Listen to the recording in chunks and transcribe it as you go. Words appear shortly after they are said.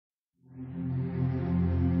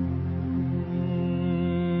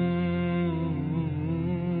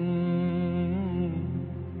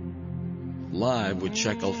live with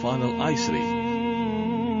Sheikh Alfan Al-Aisri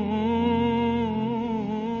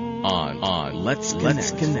on Let's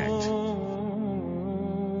Connect.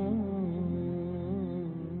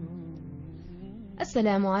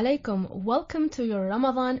 Assalamu alaikum. Welcome to your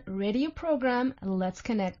Ramadan radio program, Let's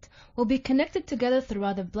Connect. We'll be connected together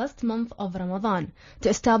throughout the blessed month of Ramadan to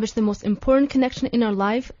establish the most important connection in our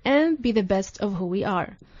life and be the best of who we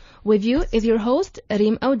are. With you is your host,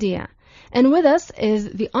 Reem Audia. And with us is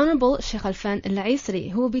the Honorable Sheikh Alfan Al-Aisri,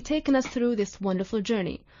 who will be taking us through this wonderful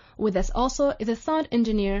journey. With us also is the sound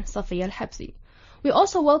engineer, Safiya Al-Habsi. We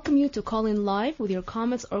also welcome you to call in live with your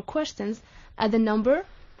comments or questions at the number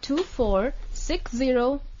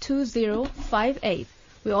 24602058.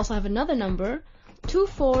 We also have another number,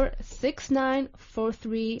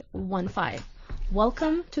 24694315.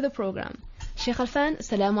 Welcome to the program. Sheikh Alfan,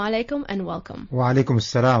 assalamu alaikum and welcome. Wa alaikum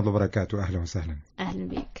assalam wa barakatuh. Ahlan wa sahlan. Ahlan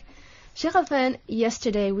bik. Sheikh Alfan,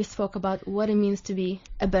 yesterday we spoke about what it means to be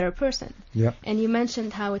a better person. Yeah. And you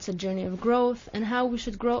mentioned how it's a journey of growth and how we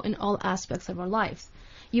should grow in all aspects of our lives.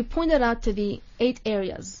 You pointed out to the 8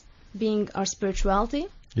 areas, being our spirituality,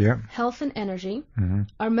 health and energy,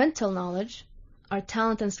 our mental knowledge, our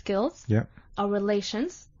talent and skills, our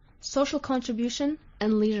relations, social contribution,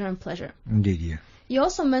 and leisure and pleasure. Indeed, yeah. You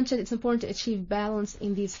also mentioned it's important to achieve balance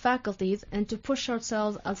in these faculties and to push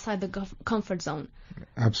ourselves outside the comfort zone.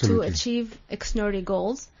 Absolutely. To achieve extraordinary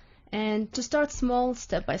goals and to start small,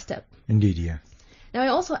 step by step. Indeed, yeah. Now I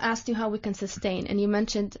also asked you how we can sustain, and you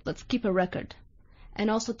mentioned let's keep a record. And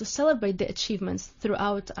also to celebrate the achievements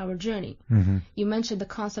throughout our journey. You mentioned the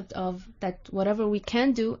concept of that whatever we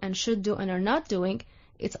can do and should do and are not doing,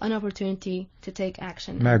 it's an opportunity to take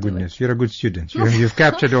action. My goodness, you're a good student. You've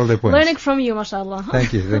captured all the points. Learning from you, mashallah.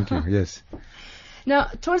 Thank you, yes.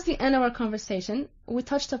 Now, towards the end of our conversation, we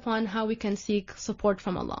touched upon how we can seek support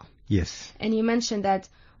from Allah. Yes. And you mentioned that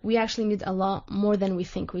we actually need Allah more than we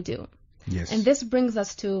think we do. Yes. And this brings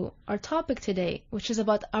us to our topic today, which is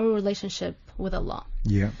about our relationship with Allah.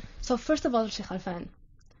 Yeah. So first of all, Sheikh Alfan,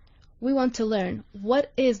 we want to learn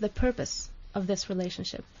what is the purpose of this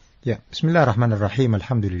relationship. Yeah. Bismillah ar-Rahman ar-Rahim.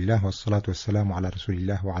 Alhamdulillah wa salatu wa salamu ala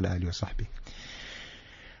Rasulillah wa ala alihi wa sahbihi.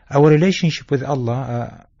 Our relationship with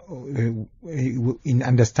Allah, in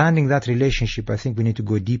understanding that relationship, I think we need to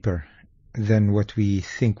go deeper than what we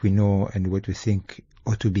think we know and what we think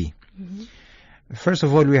ought to be. First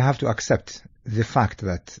of all, we have to accept the fact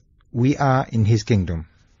that we are in His kingdom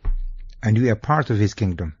and we are part of His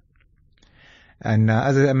kingdom. And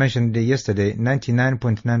as I mentioned yesterday,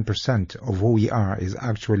 99.9% of who we are is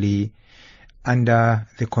actually under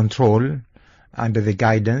the control, under the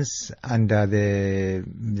guidance, under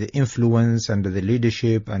the influence, under the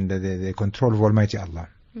leadership, under the control of Almighty Allah.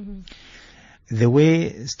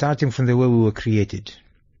 Starting from the way we were created.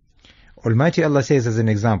 Almighty Allah says as an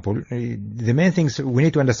example, the main things we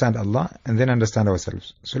need to understand Allah and then understand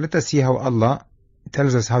ourselves. So let us see how Allah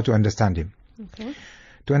tells us how to understand Him. Okay.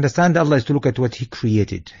 To understand Allah is to look at what He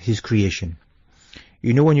created, His creation.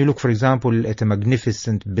 You know, when you look, for example, at a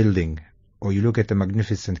magnificent building, or you look at a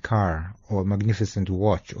magnificent car, or a magnificent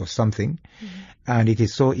watch, or something, and it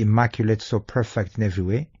is so immaculate, so perfect in every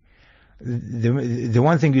way, the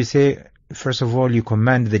one thing you say, first of all, you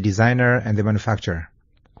commend the designer and the manufacturer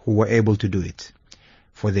who were able to do it,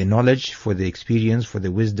 for the knowledge, for the experience, for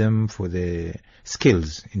the wisdom, for the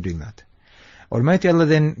skills in doing that. Almighty Allah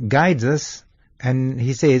then guides us and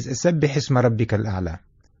He says, سَبِّحِ اسْمَ رَبِّكَ الْأَعْلَى.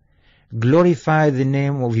 Glorify the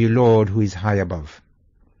name of your Lord who is high above.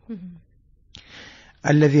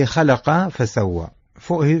 الَّذِي خَلَقَ فَسَوَّى.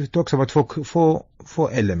 He talks about four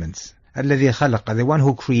elements. الَّذِي خَلَقَ, the one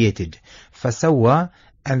who created. فَسَوَّى,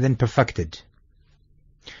 and then perfected.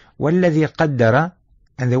 وَالَّذِي قَدَّرَ,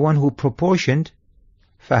 and the one who proportioned,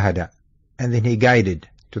 fahada, and then He guided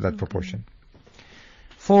to that proportion.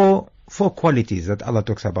 Four qualities that Allah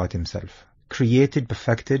talks about Himself: created,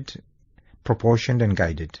 perfected, proportioned, and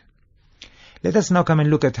guided. Let us now come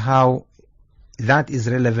and look at how that is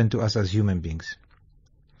relevant to us as human beings.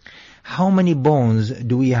 How many bones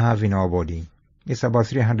do we have in our body? It's about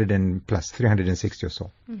 300 and plus, 360 or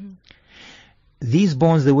so. These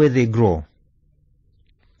bones, the way they grow,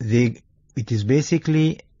 it is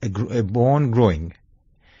basically a bone growing.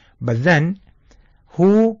 But then,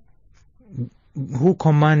 who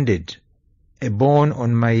commanded a bone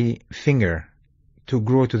on my finger to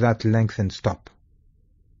grow to that length and stop?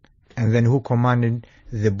 And then who commanded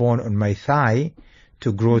the bone on my thigh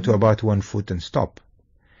to grow to about 1 foot and stop?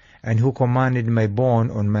 And who commanded my bone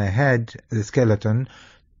on my head, the skeleton,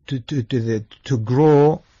 to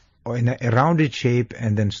grow in a rounded shape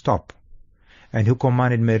and then stop? And who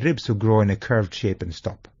commanded my ribs to grow in a curved shape and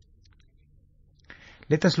stop?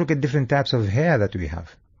 Let us look at different types of hair that we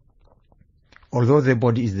have. Although the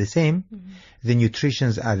body is the same, the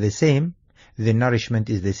nutritions are the same, the nourishment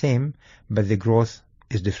is the same, but the growth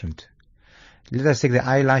is different. Let us take the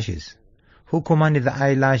eyelashes. Who commanded the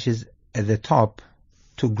eyelashes at the top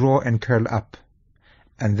to grow and curl up,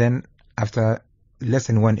 and then after less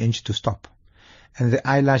than 1 inch to stop? And the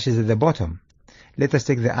eyelashes at the bottom. Let us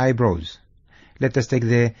take the eyebrows. Let us take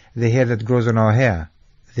the hair that grows on our hair,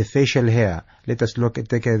 the facial hair. Let us take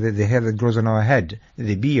the hair that grows on our head,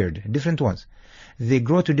 the beard, different ones. They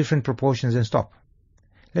grow to different proportions and stop.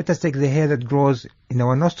 Let us take the hair that grows in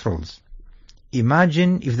our nostrils.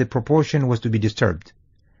 Imagine if the proportion was to be disturbed,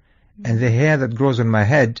 and the hair that grows on my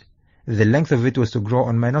head, the length of it was to grow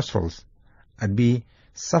on my nostrils. I'd be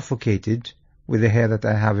suffocated with the hair that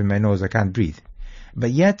I have in my nose. I can't breathe.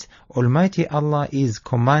 But yet, Almighty Allah is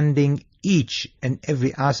commanding each and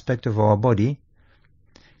every aspect of our body,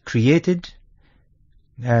 created,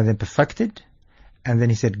 then perfected, and then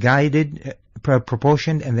He said guided,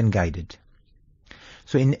 proportioned, and then guided.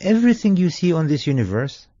 So in everything you see on this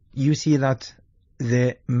universe, you see that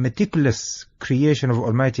the meticulous creation of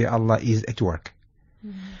Almighty Allah is at work.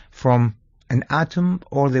 From an atom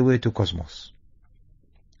all the way to cosmos.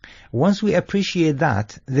 Once we appreciate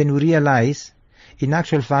that, then we realize, in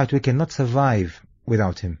actual fact, we cannot survive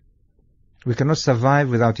without Him. We cannot survive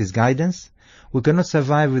without His guidance. We cannot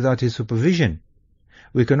survive without His supervision.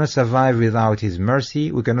 We cannot survive without His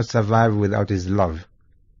mercy. We cannot survive without His love.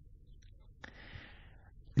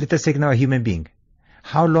 Let us take now a human being.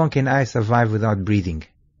 How long can I survive without breathing?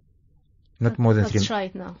 Not more than Let's try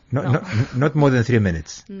it now. Not more than 3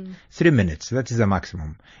 minutes. 3 minutes, that is the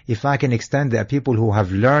maximum. If I can extend, there are people who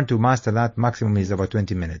have learned to master that. Maximum is about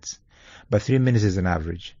 20 minutes. But 3 minutes is an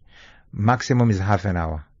average. Maximum is half an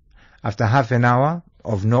hour. After half an hour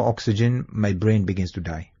of no oxygen, my brain begins to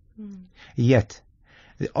die. Yet,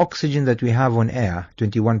 the oxygen that we have on air,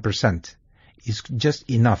 21%, is just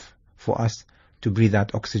enough for us to breathe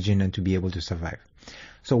that oxygen and to be able to survive.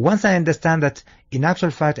 So once I understand that, in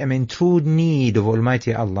actual fact, I'm in true need of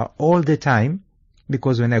Almighty Allah all the time,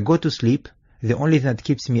 because when I go to sleep, the only thing that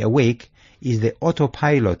keeps me awake is the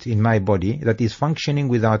autopilot in my body that is functioning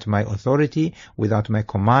without my authority, without my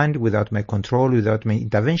command, without my control, without my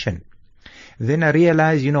intervention. Then I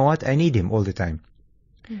realize, you know what, I need Him all the time.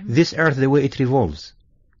 This earth, the way it revolves.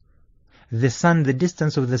 The sun, the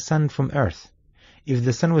distance of the sun from earth. If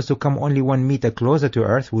the sun was to come only 1 meter closer to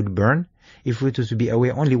earth, would burn. If it was to be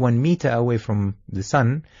away only 1 meter away from the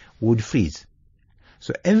sun, would freeze.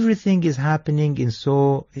 So everything is happening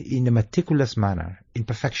in a meticulous manner, in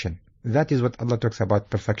perfection. That is what Allah talks about,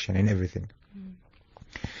 perfection in everything.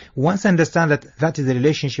 Once I understand that is the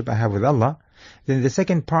relationship I have with Allah, then the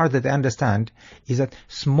second part that I understand is that,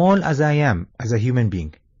 small as I am as a human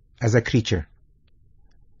being, as a creature,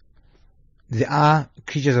 there are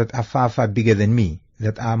creatures that are far, far bigger than me,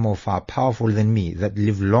 that are more far powerful than me, that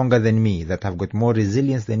live longer than me, that have got more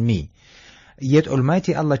resilience than me. Yet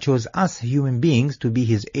Almighty Allah chose us human beings to be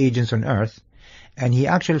His agents on earth. And in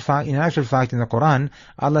actual fact in the Quran,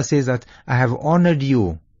 Allah says that I have honored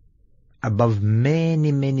you above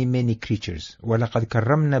many, many, many creatures. وَلَقَدْ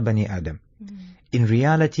كَرَّمْنَا بَنِي آدَمَ. In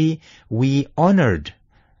reality, we honored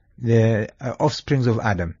the offsprings of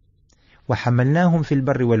Adam. وَحَمَلْنَاهُمْ فِي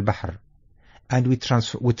الْبَرِّ وَالْبَحْرِ. And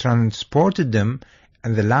we transported them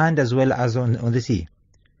on the land as well as on the sea.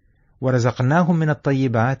 وَرَزَقْنَاهُمْ مِنَ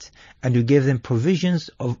الطَّيِّبَاتِ. And we gave them provisions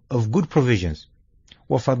of good provisions.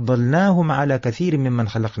 وَفَضَّلْنَاهُمْ عَلَى كَثِيرٍ مِّمَّنْ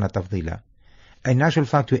خَلَقْنَا تَفْضِيلًا. In actual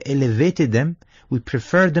fact, we elevated them, we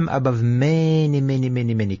preferred them above many, many,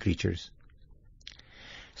 many, many creatures.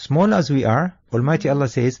 Small as we are, Almighty Allah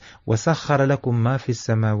says, وَسَخَّرَ لَكُمْ مَا فِي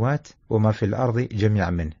السَّمَاوَاتِ وَمَا فِي الْأَرْضِ جَمِيعًا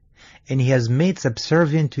مِنْهُ. And He has made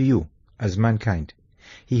subservient to you as mankind.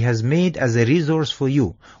 He has made as a resource for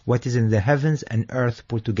you what is in the heavens and earth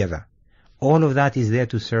put together. All of that is there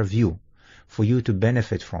to serve you, for you to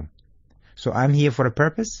benefit from. So I'm here for a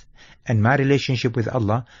purpose, and my relationship with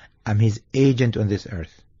Allah, I'm His agent on this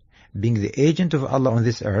earth. Being the agent of Allah on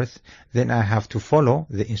this earth, then I have to follow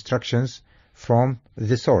the instructions from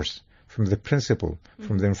the source, from the principle,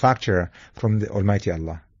 from the manufacturer, from the Almighty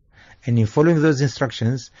Allah. And in following those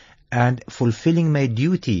instructions and fulfilling my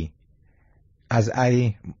duty as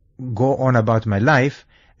I go on about my life,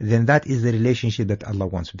 then that is the relationship that Allah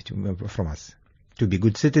wants from us. To be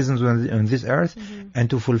good citizens on this earth, and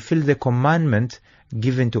to fulfill the commandment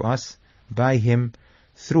given to us by Him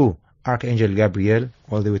through Archangel Gabriel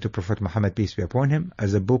all the way to Prophet Muhammad, peace be upon him,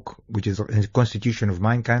 as a book which is a constitution of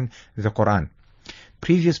mankind, the Quran.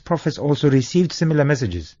 Previous prophets also received similar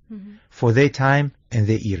messages for their time and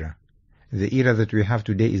their era. The era that we have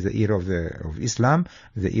today is the era of Islam,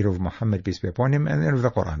 the era of Muhammad, peace be upon him, and then of the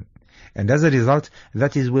Quran. And as a result,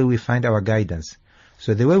 that is where we find our guidance.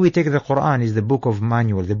 So the way we take the Quran is the book of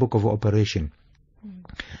manual, the book of operation.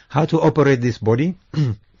 How to operate this body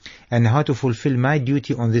and how to fulfill my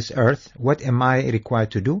duty on this earth. What am I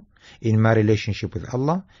required to do in my relationship with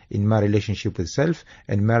Allah, in my relationship with self,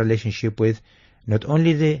 and my relationship with not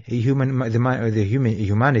only the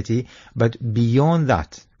humanity, but beyond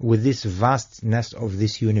that, with this vastness of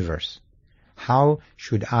this universe. How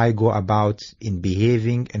should I go about in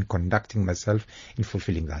behaving and conducting myself in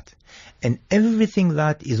fulfilling that? And everything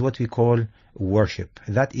that is what we call worship.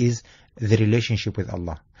 That is the relationship with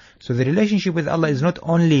Allah. So the relationship with Allah is not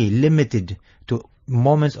only limited to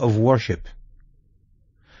moments of worship.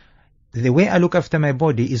 The way I look after my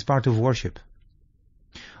body is part of worship.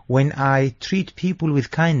 When I treat people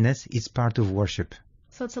with kindness, it's part of worship.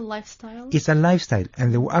 So it's a lifestyle? It's a lifestyle.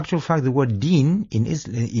 And the actual fact, the word deen,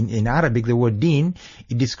 in Arabic, the word deen,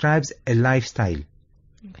 it describes a lifestyle.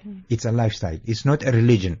 Okay. It's a lifestyle. It's not a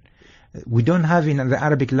religion. We don't have in the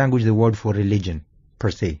Arabic language the word for religion,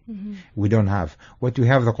 per se. We don't have. What we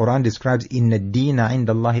have, the Quran describes, Inna ad-deena inda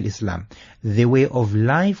Allah al-Islam. The way of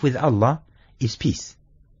life with Allah is peace,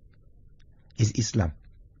 is Islam.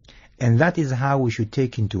 And that is how we should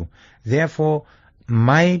take into. Therefore,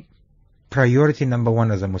 my priority number one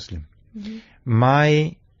as a Muslim,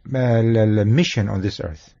 my mission on this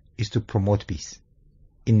earth is to promote peace.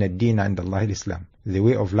 Inna ad-deena inda Allah al-Islam. The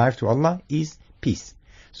way of life to Allah is peace.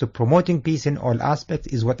 So promoting peace in all aspects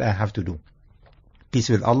is what I have to do. Peace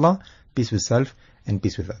with Allah, peace with self, and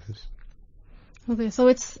peace with others. Okay, so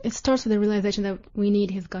it starts with the realization that we need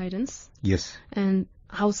His guidance. Yes. And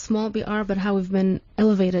how small we are, but how we've been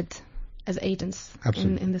elevated as agents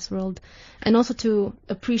in this world. And also to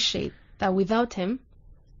appreciate that without Him,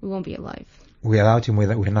 we won't be alive. Without Him,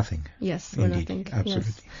 we're nothing. Yes, we're Indeed. nothing.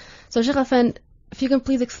 Absolutely. Yes. So Sheikh Afend, if you can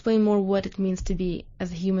please explain more what it means to be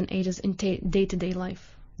as a human agent in day-to-day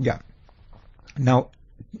life. Yeah. Now,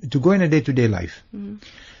 to go in a day-to-day life,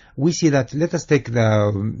 we see that, let us take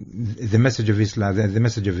the message of Islam, the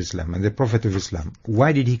message of Islam and the Prophet of Islam.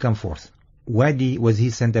 Why did he come forth? Why was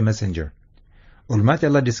he sent a messenger? Almighty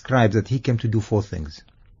Allah describes that he came to do 4 things.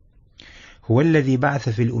 هو الذي بعث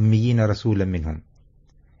في الأميين رسولا منهم.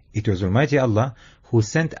 It was Almighty Allah who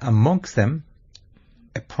sent amongst them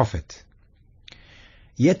a prophet.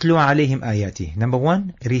 يتلو عليهم آياته. Number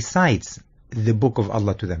 1, recites the book of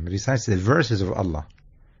Allah to them, recites the verses of Allah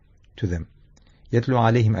to them. يتلو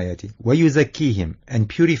عليهم آياته ويزكيهم, and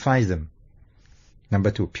purifies them.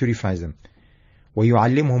 Number 2, purifies them.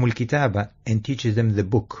 ويعلمهم الكتاب, and teaches them the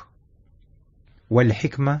book.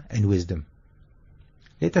 والحكمة, and wisdom.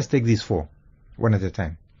 Let us take these 4 one at a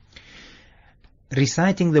time.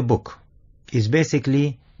 Reciting the book is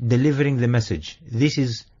basically delivering the message. This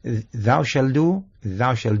is thou shall do,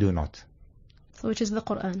 thou shall do not. So which is the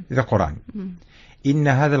Quran. The Quran. إن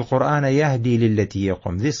هذا القرآن يهدي للتي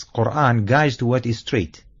يقوم. This Quran guides to what is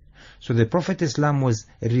straight. So the Prophet Islam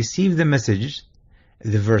received the message,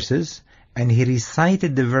 the verses, and he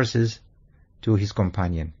recited the verses to his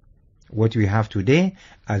companion. What we have today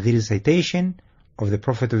are the recitation of the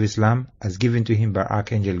Prophet of Islam as given to him by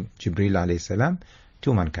Archangel Jibreel alayhi salam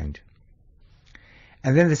to mankind.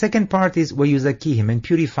 And then the second part is وَيُزَكِّيهِمْ, and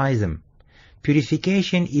purifies them.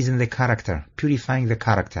 Purification is in the character, purifying the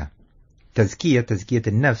character. Tazkiyah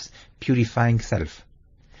al-nafs, purifying self.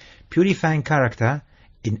 Purifying character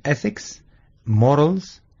in ethics,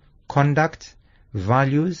 morals, conduct,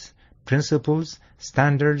 values, principles,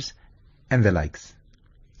 standards, and the likes.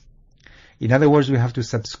 In other words, we have to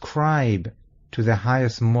subscribe to the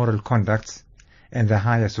highest moral conducts and the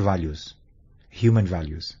highest values, human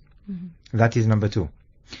values. That is number 2.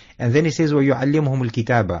 And then he says, وَيُعَلِّمُهُمُ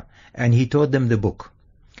الْكِتَابَ, and he taught them the book.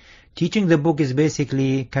 Teaching the book is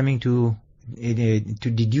basically coming to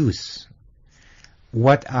deduce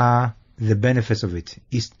what are the benefits of it.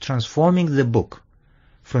 Is transforming the book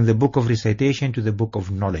from the book of recitation to the book of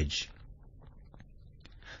knowledge.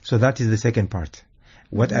 So that is the second part.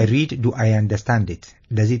 What I read, do I understand it?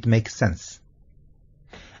 Does it make sense?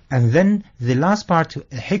 And then the last part,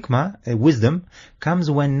 hikmah, wisdom,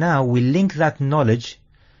 comes when now we link that knowledge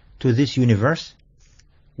to this universe,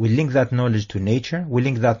 we link that knowledge to nature, we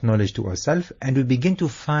link that knowledge to ourselves, and we begin to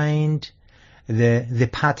find the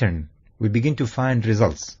pattern. We begin to find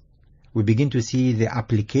results. We begin to see the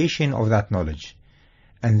application of that knowledge.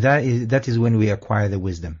 And that is when we acquire the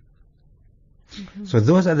wisdom. So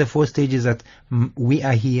those are the 4 stages that we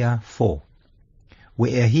are here for.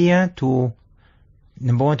 We are here to,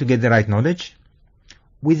 number 1, to get the right knowledge.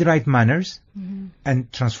 with right manners,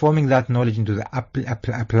 and transforming that knowledge into the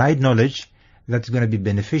applied knowledge that's going to be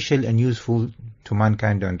beneficial and useful to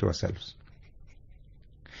mankind and to ourselves.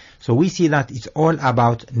 So we see that it's all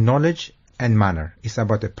about knowledge and manner. It's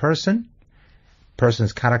about a person's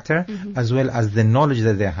character, as well as the knowledge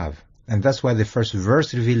that they have. And that's why the first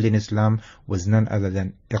verse revealed in Islam was none other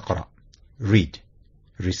than Iqra. Read,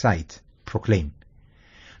 recite, proclaim.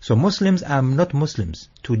 So Muslims are not Muslims.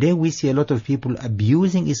 Today we see a lot of people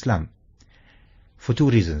abusing Islam for two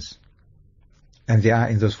reasons. And they are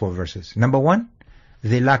in those 4 verses. Number 1,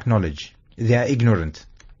 they lack knowledge. They are ignorant.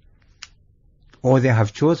 Or they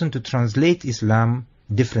have chosen to translate Islam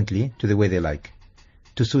differently to the way they like,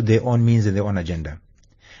 to suit their own means and their own agenda.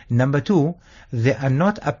 Number 2, they are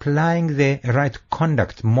not applying the right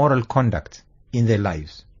conduct, moral conduct in their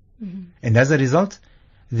lives. And as a result,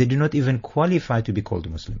 they do not even qualify to be called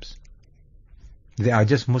Muslims. They are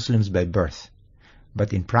just Muslims by birth.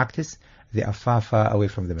 But in practice, they are far, far away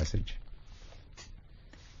from the message.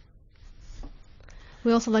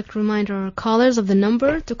 We also like to remind our callers of the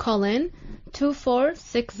number to call in,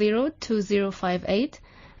 24602058.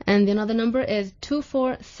 And another number is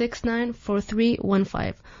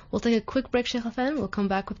 24694315. We'll take a quick break, Sheikh Affan. We'll come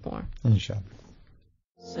back with more. Inshallah.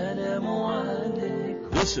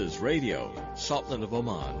 This is Radio, Sultan of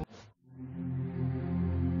Oman.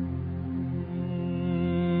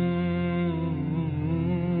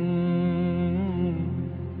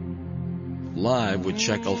 Live with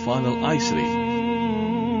Sheikh Alfan Al-Aisri.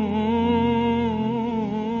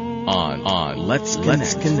 On Let's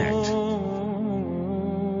Connect.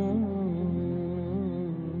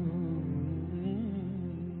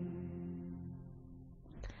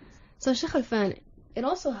 So Sheikh Alfan, it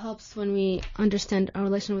also helps when we understand our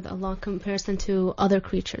relation with Allah in comparison to other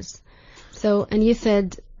creatures. So, and you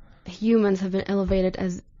said humans have been elevated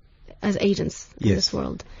as agents in this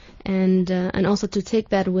world, and also to take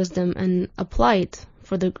that wisdom and apply it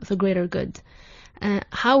for the greater good.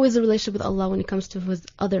 How is the relationship with Allah when it comes to His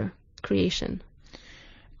other creation?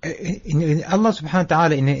 In Allah subhanahu wa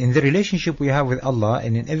ta'ala, in the relationship we have with Allah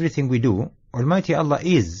and in everything we do, Almighty Allah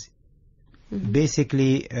is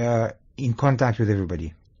basically in contact with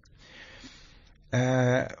everybody.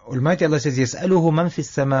 Almighty Allah says, يَسْأَلُهُ مَنْ فِي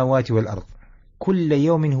السَّمَاوَاتِ وَالْأَرْضِ كُلَّ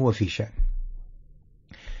يَوْمٍ هُوَ فِي شَأْنٍ.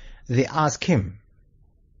 They ask Him,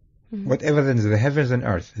 whatever is in the heavens and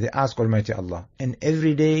earth, they ask Almighty Allah. And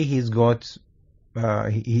every day He's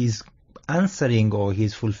answering or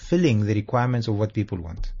He's fulfilling the requirements of what people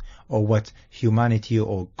want, or what humanity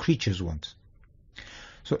or creatures want.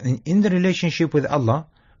 So in the relationship with Allah,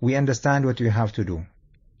 we understand what we have to do.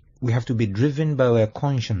 We have to be driven by our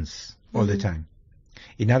conscience all the time.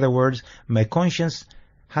 In other words, my conscience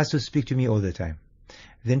has to speak to me all the time.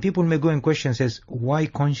 Then people may go and question, says, why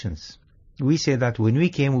conscience? We say that when we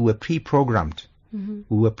came, we were pre-programmed. We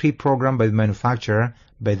were pre-programmed by the manufacturer,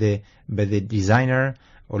 by the designer,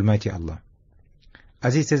 Almighty Allah.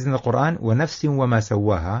 As He says in the Quran, وَنَفْسٍ وَمَا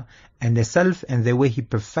سَوَّاهَا, and the self and the way He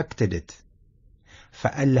perfected it.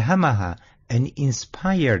 فَأَلْهَمَهَا, and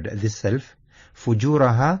inspired the self,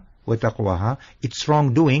 فُجُورَهَا وَتَقْوَاهَا, its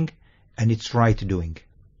wrongdoing and its right doing.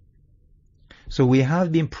 So we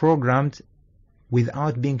have been programmed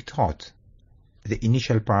without being taught the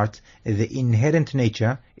initial part, the inherent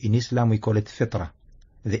nature. In Islam we call it fitra,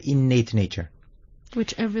 the innate nature.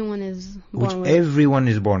 Which everyone is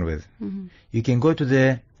born with. You can go to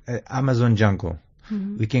the Amazon jungle.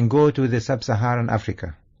 We can go to the Sub-Saharan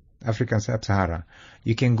African Sub-Sahara.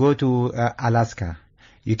 You can go to Alaska.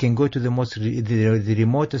 You can go to the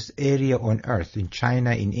remotest area on earth, in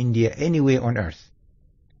China, in India, anywhere on earth.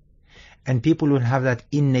 And people will have that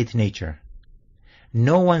innate nature.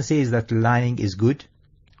 No one says that lying is good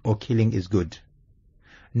or killing is good.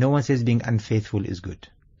 No one says being unfaithful is good.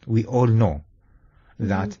 We all know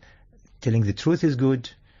that telling the truth is good,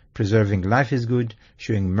 preserving life is good,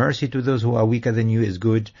 showing mercy to those who are weaker than you is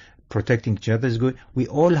good, protecting each other is good. We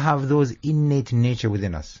all have those innate nature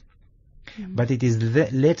within us. But it is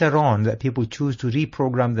later on that people choose to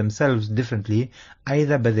reprogram themselves differently,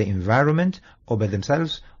 either by the environment or by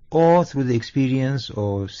themselves, or through the experience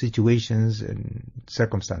or situations and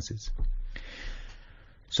circumstances.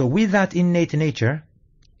 So with that innate nature,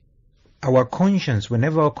 our conscience,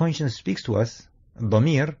 whenever our conscience speaks to us,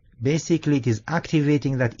 Dhamir, basically it is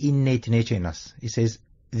activating that innate nature in us. It says,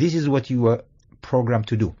 this is what you are programmed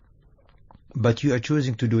to do, but you are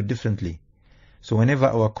choosing to do it differently. So whenever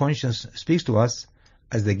our conscience speaks to us,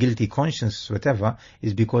 as the guilty conscience, whatever,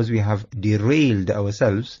 is because we have derailed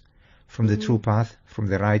ourselves from the true path, from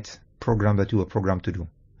the right program that we were programmed to do.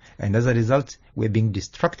 And as a result, we're being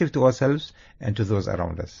destructive to ourselves and to those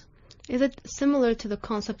around us. Is it similar to the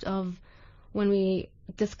concept of when we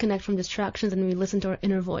disconnect from distractions and we listen to our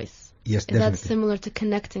inner voice? Yes, Is definitely. that similar to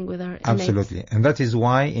connecting with our innate? Absolutely. And that is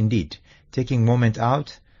why, indeed, taking moment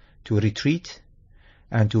out to retreat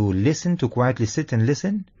and to listen, to quietly sit and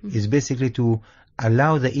listen, is basically to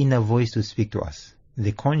allow the inner voice to speak to us,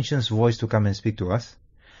 the conscious voice to come and speak to us.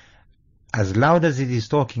 As loud as it is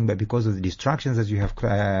talking, but because of the distractions, as you have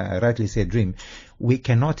rightly said, Dream, we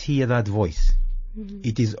cannot hear that voice.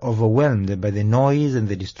 It is overwhelmed by the noise and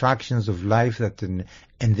the distractions of life and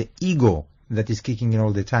the ego that is kicking in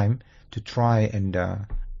all the time to try and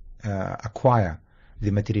acquire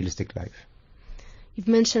the materialistic life. You've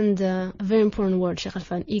mentioned a very important word, Sheikh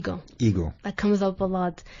Alfan, ego. Ego. That comes up a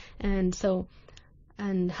lot. And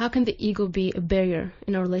how can the ego be a barrier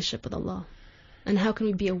in our relationship with Allah? And how can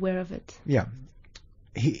we be aware of it? Yeah.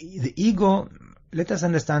 The ego, let us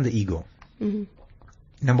understand the ego.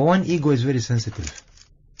 Number one, ego is very sensitive.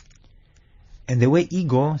 And the way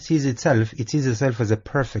ego sees itself, it sees itself as a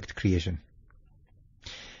perfect creation.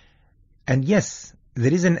 And yes,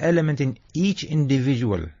 there is an element in each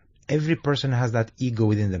individual. Every person has that ego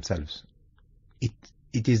within themselves.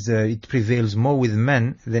 It prevails more with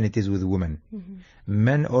men than it is with women.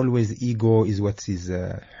 Men always, ego is what is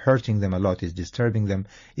hurting them a lot, is disturbing them,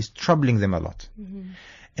 is troubling them a lot.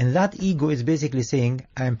 And that ego is basically saying,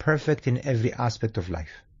 I am perfect in every aspect of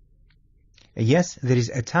life. Yes, there is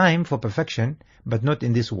a time for perfection, but not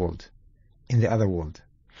in this world, in the other world.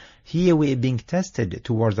 Here we are being tested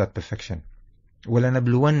towards that perfection.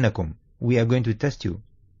 وَلَنَبْلُوَنَّكُمْ, we are going to test you.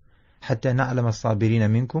 حَتَّى نَعْلَمَ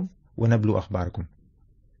الصَّابِرِينَ مِنْكُمْ وَنَبْلُو أَخْبَارَكُمْ.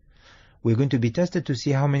 We're going to be tested to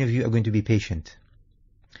see how many of you are going to be patient.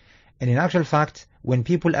 And in actual fact, when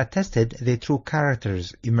people are tested, their true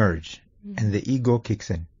characters emerge. And the ego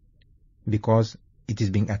kicks in because it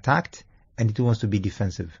is being attacked and it wants to be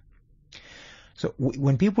defensive. So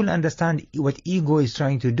when people understand what ego is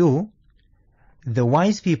trying to do, the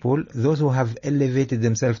wise people, those who have elevated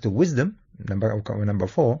themselves to wisdom, number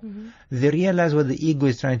 4, they realize what the ego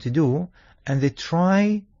is trying to do, and they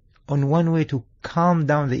try on one way to calm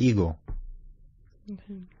down the ego.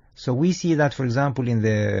 So we see that, for example, in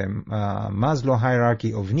the Maslow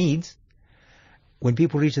hierarchy of needs, when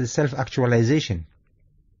people reach the self-actualization,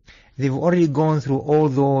 they've already gone through all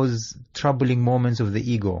those troubling moments of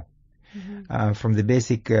the ego, from the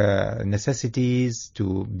basic necessities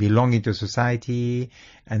to belonging to society,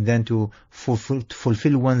 and then to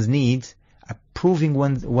fulfill one's needs, proving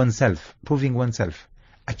oneself,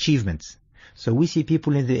 achievements. So we see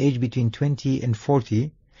people in the age between 20 and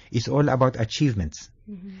 40, it's all about achievements.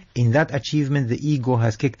 In that achievement, the ego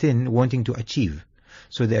has kicked in, wanting to achieve.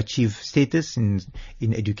 So they achieve status in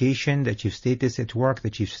education, they achieve status at work, they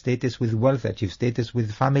achieve status with wealth, they achieve status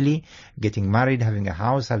with family, getting married, having a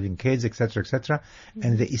house, having kids, etc., etc.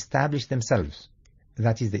 And they establish themselves.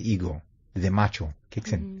 That is the ego, the macho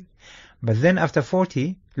kicks in. But then after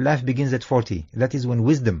 40, life begins at 40. That is when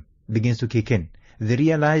wisdom begins to kick in. They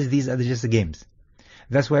realize these are just games.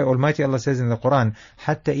 That's why Almighty Allah says in the Quran,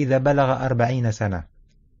 حَتَّى إِذَا بَلَغَ 40 سَنَةً.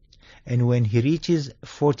 And when he reaches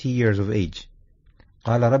 40 years of age,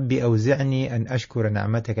 قال ربي أوزعني أن أشكر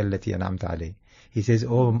نعمتك التي أنعمت علي. He says,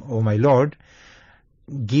 oh my Lord,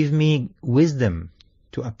 give me wisdom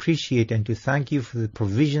to appreciate and to thank you for the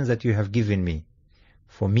provisions that you have given me,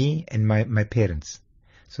 for me and my parents.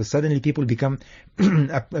 So suddenly people become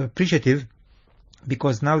appreciative,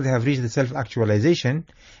 because now they have reached the self-actualization,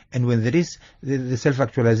 and when there is the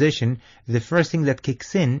self-actualization, the first thing that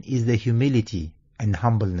kicks in is the humility and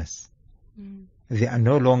humbleness. They are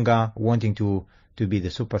no longer wanting to be the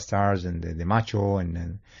superstars and the macho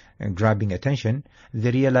and grabbing attention.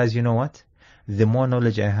 They realize, you know what? The more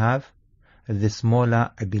knowledge I have, the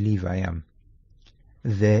smaller I believe I am.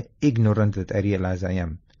 The ignorant that I realize I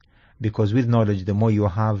am. Because with knowledge, the more you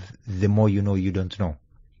have, the more you know you don't know.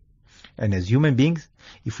 And as human beings,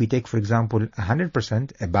 if we take, for example,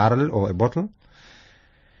 100%, a barrel or a bottle,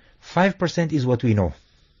 5% is what we know.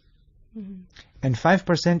 And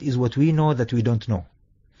 5% is what we know that we don't know.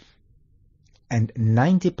 And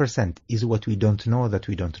 90% is what we don't know that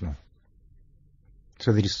we don't know.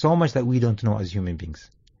 So there is so much that we don't know as human beings.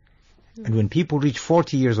 And when people reach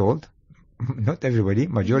 40 years old, not everybody,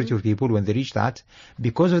 majority of people, when they reach that,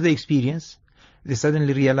 because of the experience, they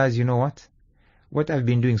suddenly realize, you know what? What I've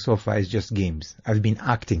been doing so far is just games. I've been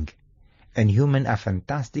acting. And humans are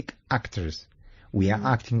fantastic actors. We are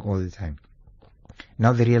acting all the time.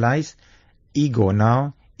 Now they realize ego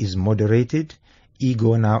now is moderated.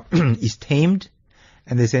 Ego now is tamed.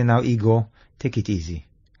 And they say, now ego, take it easy.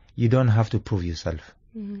 You don't have to prove yourself.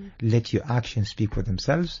 Let your actions speak for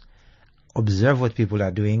themselves. Observe what people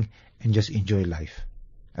are doing and just enjoy life.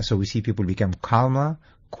 And so we see people become calmer,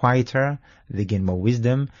 quieter, they gain more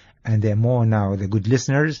wisdom, and they're more now, they're good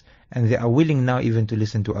listeners, and they are willing now even to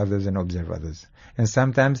listen to others and observe others. And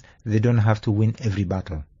sometimes they don't have to win every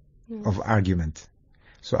battle of argument.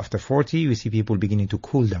 So after 40, we see people beginning to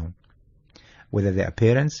cool down. Whether they're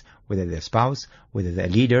parents, whether they're spouse, whether they're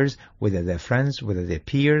leaders, whether they're friends, whether they're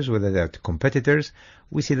peers, whether they're competitors,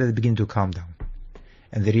 we see that they begin to calm down.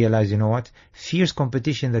 And they realize, you know what, fierce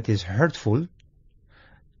competition that is hurtful,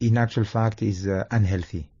 in actual fact, is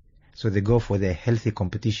unhealthy. So they go for the healthy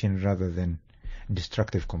competition rather than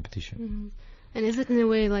destructive competition. Mm-hmm. And is it in a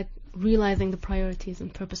way like realizing the priorities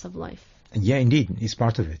and purpose of life? Yeah, indeed, it's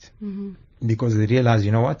part of it. Mm-hmm. Because they realize,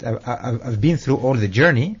 you know what, I've been through all the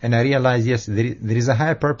journey, and I realize, yes, there is a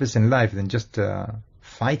higher purpose in life than just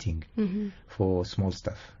fighting for small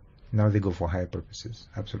stuff. Now they go for higher purposes,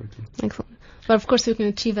 absolutely. Excellent. But of course, you can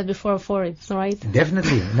achieve that before 40, right?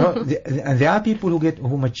 Definitely. No, and there are people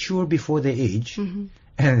who mature before their age, and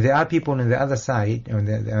there are people on the other side, on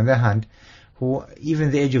the other hand, who even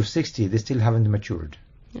the age of 60, they still haven't matured.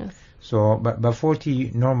 Yes. So, but 40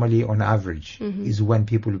 normally on average is when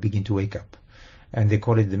people begin to wake up, and they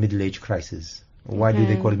call it the middle age crisis. Why do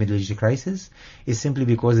they call it middle age crisis? It's simply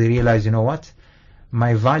because they realize, you know what,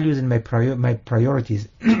 my values and my priorities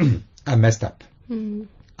are messed up. I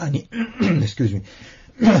need, excuse me,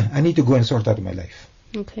 I need to go and sort out my life.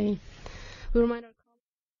 Okay. We remind our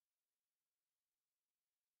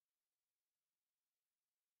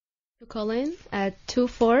to call in at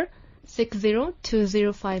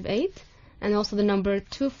 24602058 and also the number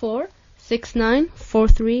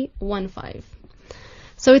 24694315.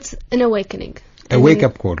 So it's an awakening. A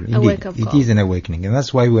wake-up call. Indeed. A wake-up call. It is an awakening, and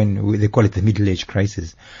that's why they call it the middle-age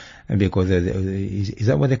crisis, because is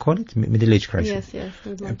that what they call it? Middle-age crisis. Yes.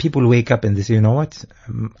 People wake up and they say, you know what?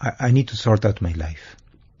 I need to sort out my life.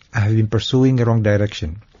 I have been pursuing a wrong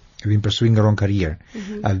direction. I've been pursuing a wrong career.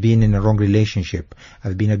 I've been in a wrong relationship.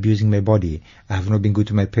 I've been abusing my body. I have not been good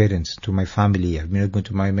to my parents, to my family. I've been not good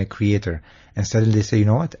to my creator. And suddenly they say, you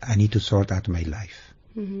know what? I need to sort out my life.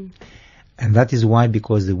 And that is why,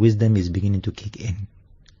 because the wisdom is beginning to kick in.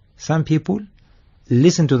 Some people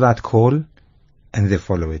listen to that call and they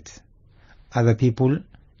follow it. Other people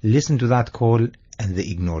listen to that call and they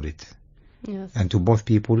ignore it. Yes. And to both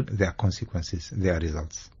people, there are consequences, there are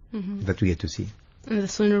results that we get to see. And the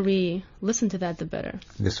sooner we listen to that, the better.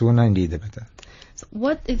 The sooner, indeed, the better. So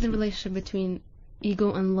what is the relationship between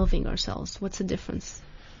ego and loving ourselves? What's the difference?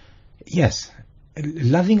 Yes.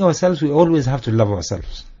 Loving ourselves, we always have to love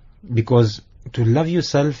ourselves. Because to love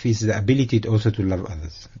yourself is the ability also to love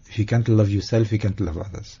others. If you can't love yourself, you can't love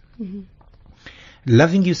others.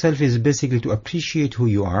 Loving yourself is basically to appreciate who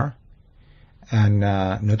you are, and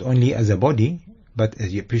not only as a body, but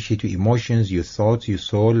as you appreciate your emotions, your thoughts, your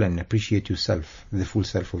soul, and appreciate yourself, the full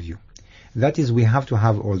self of you. That is, we have to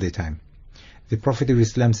have all the time. The Prophet of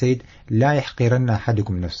Islam said, لا يحقرن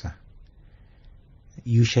أحدكم نفسه.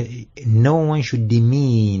 No one should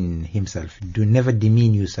demean himself. Do never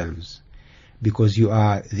demean yourselves, because you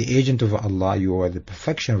are the agent of Allah, you are the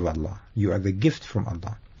perfection of Allah, you are the gift from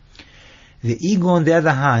Allah. The ego, on the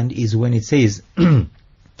other hand, is when it says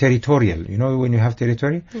territorial. You know, when you have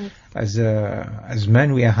territory, as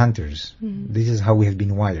men we are hunters. This is how we have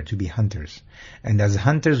been wired, to be hunters. And as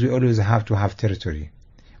hunters, we always have to have territory.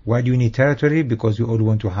 Why do you need territory? Because we all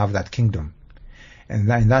want to have that kingdom. And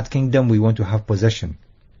in that kingdom, we want to have possession.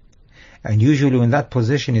 And usually when that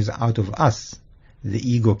possession is out of us, the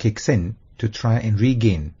ego kicks in to try and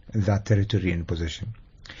regain that territory and possession.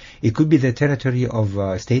 It could be the territory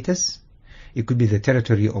of status. It could be the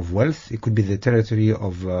territory of wealth. It could be the territory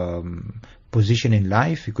of position in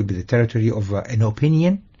life. It could be the territory of an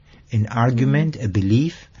opinion, an argument, a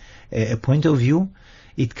belief, a point of view.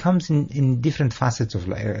 It comes in different facets of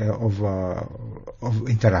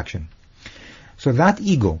interaction. So that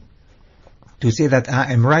ego, to say that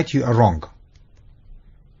I am right, you are wrong,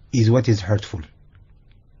 is what is hurtful.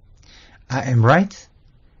 I am right,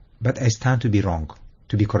 but I stand to be wrong,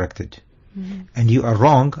 to be corrected. And you are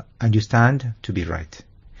wrong, and you stand to be right.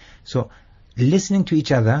 So listening to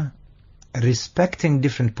each other, respecting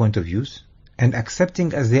different point of views, and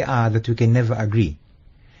accepting as they are that we can never agree.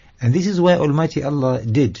 And this is why Almighty Allah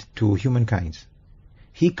did to humankind.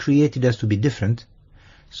 He created us to be different,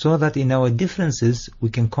 so that in our differences we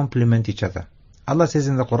can complement each other. Allah says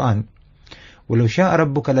in the Quran, وَلَوْ شَاءَ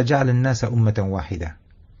رَبُّكَ لَجَعَلَ النَّاسَ أُمَّةً وَاحِدًا.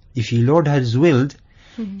 If your Lord has willed,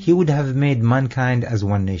 He would have made mankind as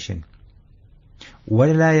one nation.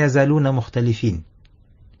 وَلَا يَزَالُونَ مُخْتَلِفِينَ.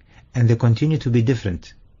 And they continue to be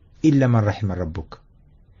different. إِلَّا مَنْ رَحِمَ رَبُّكَ.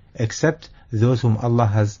 Except those whom Allah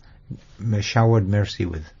has showered mercy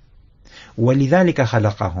with. وَلِذَلِكَ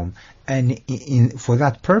خَلَقَهُم. And for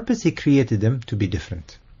that purpose He created them to be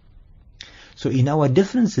different. So in our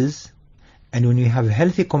differences, and when we have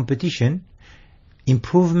healthy competition,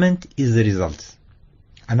 improvement is the result.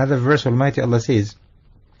 Another verse, Almighty Allah says,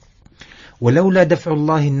 وَلَوْلَا دَفْعُ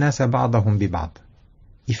اللَّهِ النَّاسَ بَعْضَهُمْ بِبَعْضٍ.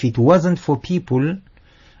 If it wasn't for people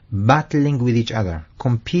battling with each other,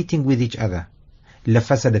 competing with each other,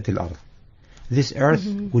 لَفَسَدَتِ الْأَرْضِ. This earth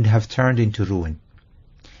would have turned into ruin.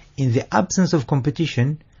 In the absence of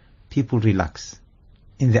competition, people relax.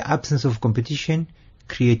 In the absence of competition,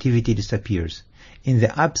 creativity disappears. In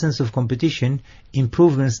the absence of competition,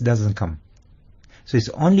 improvements doesn't come. So it's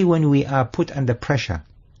only when we are put under pressure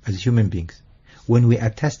as human beings, when we are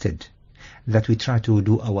tested, that we try to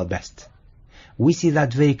do our best. We see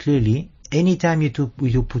that very clearly. Anytime you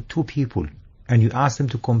put two people and you ask them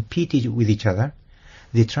to compete with each other,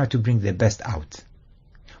 they try to bring their best out.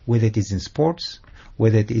 Whether it is in sports,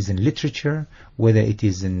 whether it is in literature, whether it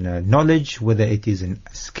is in knowledge, whether it is in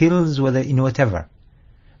skills, whether in whatever.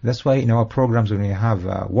 That's why in our programs, when we have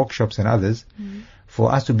workshops and others,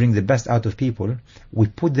 for us to bring the best out of people, we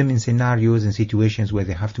put them in scenarios and situations where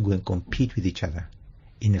they have to go and compete with each other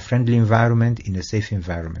in a friendly environment, in a safe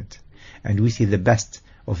environment. And we see the best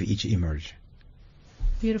of each emerge.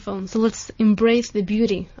 Beautiful. So let's embrace the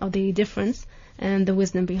beauty of the difference and the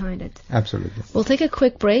wisdom behind it. Absolutely. We'll take a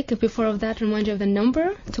quick break. Before of that, remind you of the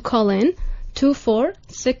number to call in,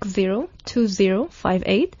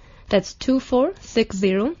 24602058. That's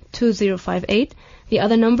 24602058. The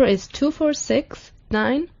other number is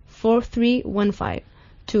 246-94315.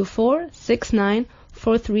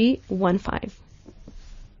 2469-4315.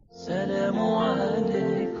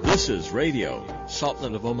 This is Radio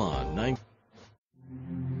Sultan of Oman.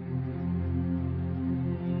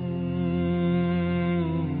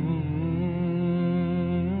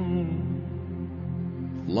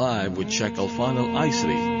 Live with Sheikh Alfan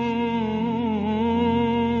Al-Aisri.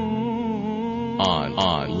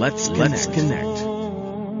 On Let's Connect.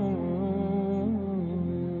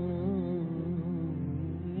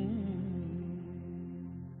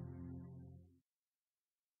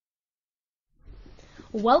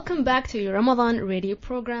 Welcome back to your Ramadan radio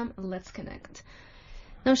program, Let's Connect.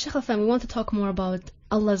 Now, Sheikh Alfan, we want to talk more about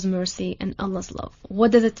Allah's mercy and Allah's love.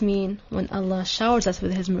 What does it mean when Allah showers us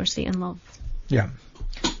with His mercy and love? Yeah.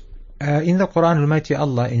 In the Quran, Almighty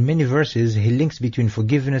Allah, in many verses, He links between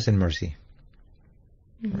forgiveness and mercy.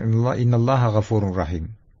 إِنَّ اللَّهَ غَفُورٌ رَحِيمٌ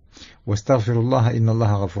وَاسْتَغْفِرُ اللَّهَ إِنَّ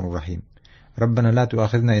اللَّهَ غَفُورٌ رَحِيمٌ رَبَّنَا لَا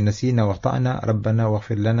تُؤَاخِذْنَا إِن نَّسِينَا وَأَخْطَأْنَا رَبَّنَا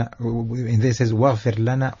وَاغْفِرْ لَنَا. And this says وَاغْفِرْ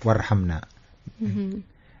لَنَا وَارْحَمْنَا.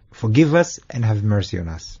 Forgive us and have mercy on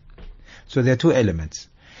us. So there are two elements.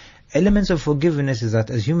 Elements of forgiveness is that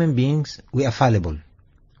as human beings, we are fallible.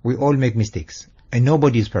 We all make mistakes. And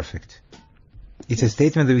nobody is perfect. It's a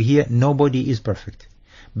statement that we hear, nobody is perfect.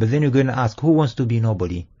 But then you're going to ask, who wants to be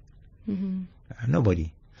nobody?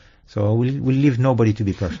 Nobody. So we'll leave nobody to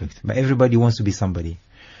be perfect. But everybody wants to be somebody.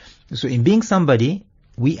 So in being somebody,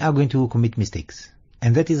 we are going to commit mistakes.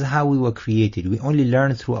 And that is how we were created. We only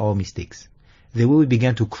learn through our mistakes. The way we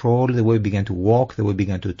began to crawl, the way we began to walk, the way we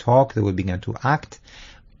began to talk, the way we began to act,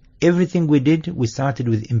 everything we did, we started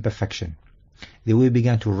with imperfection. The way we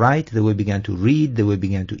began to write, the way we began to read, the way we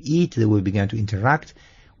began to eat, the way we began to interact,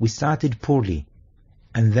 we started poorly.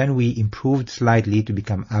 And then we improved slightly to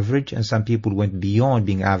become average, and some people went beyond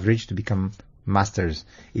being average to become masters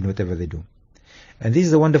in whatever they do. And this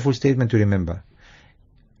is a wonderful statement to remember.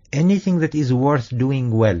 Anything that is worth doing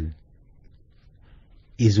well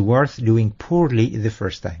is worth doing poorly the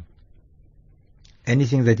first time.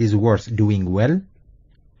 Anything that is worth doing well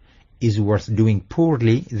is worth doing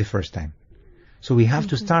poorly the first time. So we have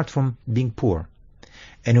to start from being poor.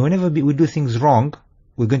 And whenever we do things wrong,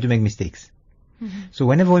 we're going to make mistakes. So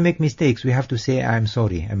whenever we make mistakes, we have to say, I'm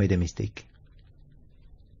sorry, I made a mistake.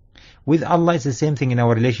 With Allah, it's the same thing in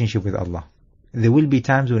our relationship with Allah. There will be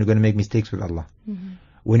times when we're going to make mistakes with Allah.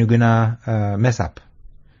 When we're going to mess up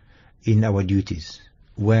in our duties.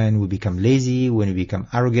 When we become lazy, when we become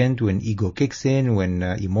arrogant, when ego kicks in, when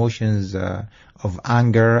emotions of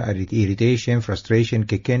anger, irritation, frustration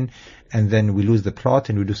kick in, and then we lose the plot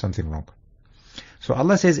and we do something wrong. So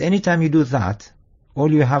Allah says, anytime you do that, all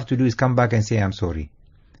you have to do is come back and say, I'm sorry.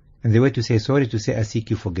 And the way to say sorry is to say, I seek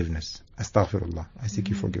you forgiveness. Astaghfirullah. I seek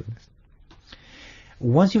you forgiveness.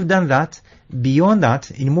 Once you've done that, beyond that,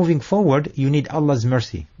 in moving forward, you need Allah's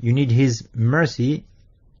mercy. You need His mercy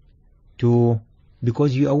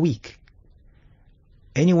because you are weak.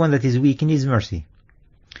 Anyone that is weak needs mercy.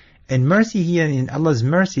 And mercy here in Allah's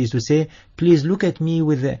mercy is to say, please look at me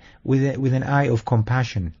with an eye of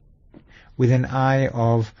compassion, with an eye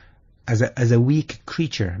of as a weak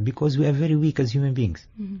creature, because we are very weak as human beings.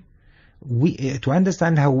 Mm-hmm. To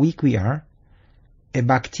understand how weak we are, a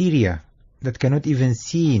bacteria that cannot even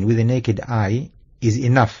seen with the naked eye is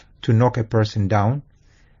enough to knock a person down,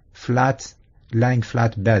 lying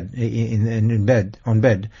flat bed on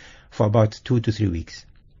bed for about 2 to 3 weeks.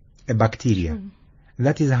 A bacteria.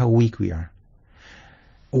 That is how weak we are.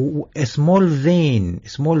 A small vein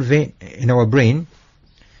in our brain,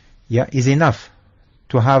 is enough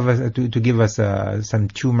to have to give us some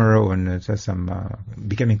tumor or some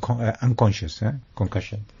becoming unconscious,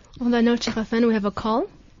 concussion. On that note, Sheikh Affan, we have a call.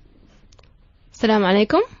 Assalamu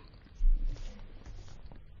alaikum.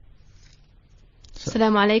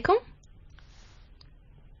 Assalamu alaikum.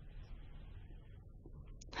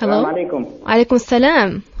 Hello. Assalamu alaikum. Alaikum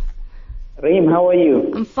salam. Reem, how are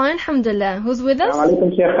you? I'm fine, alhamdulillah. Who's with us? Assalamu alaikum,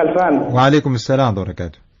 Sheikh Khalfan. وعليكم السلام ورحمة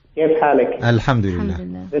الله. كيف حالك؟ الحمد لله.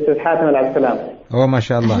 Alhamdulillah. This is Hatem Al-Salam. Oh, ما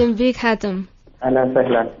شاء الله. أهلا بك حاتم. أهلا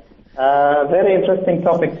وسهلا. Very interesting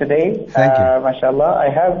topic today. Thank you. MashaAllah. I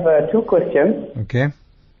have 2 questions. Okay.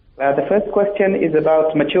 The first question is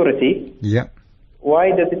about maturity. Yeah. Why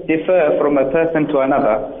does it differ from a person to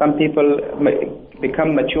another? Some people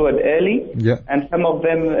become matured early, Yeah. and some of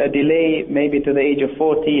them delay maybe to the age of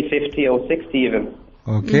 40, 50 or 60 even.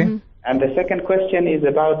 Okay. Mm-hmm. And the second question is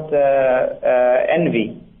about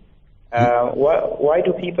envy. Why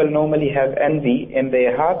do people normally have envy in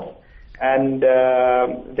their hearts, and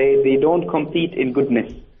they don't compete in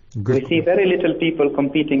goodness? Good. We see very little people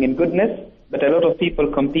competing in goodness, but a lot of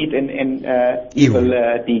people compete in evil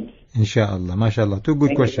deeds. Inshallah, mashallah. 2 good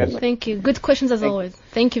Thank you questions. very much. Thank you. Good questions as always.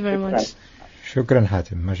 Thank you very much. Shukran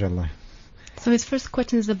Hatem, mashallah. So his first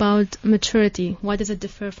question is about maturity. Why does it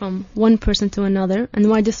differ from one person to another? And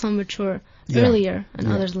why do some mature Yeah. earlier and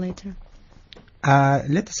Yeah. others later?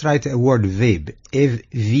 Let us write a word vabe.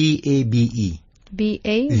 V-A-B-E.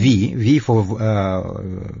 B-A? V for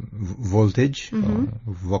voltage, Mhm.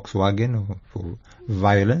 or Volkswagen, or for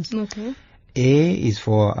violence. Okay. A is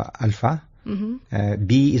for alpha. Mm-hmm.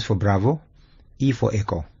 B is for bravo. E for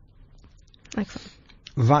echo. Excellent.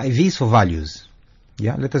 V is for values.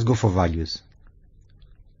 Yeah, let us go for values.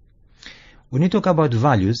 When you talk about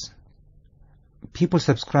values, people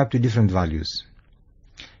subscribe to different values.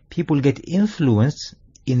 People get influenced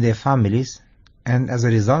in their families, and as a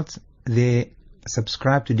result, they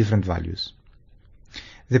subscribe to different values.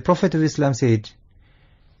 The Prophet of Islam said,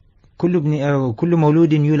 كل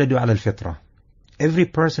مولود يولد على الفطرة. Every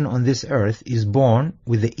person on this earth is born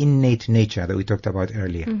with the innate nature that we talked about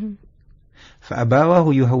earlier. Mm-hmm.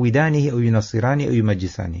 فأبواه يهودانه أو ينصرانه أو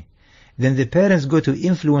يمجسانه. Then the parents go to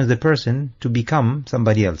influence the person to become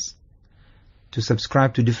somebody else, to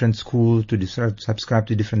subscribe to different schools, to subscribe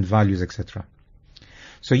to different values, etc.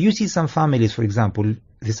 So you see some families, for example,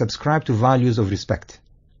 they subscribe to values of respect,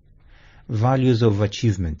 values of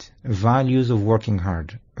achievement, values of working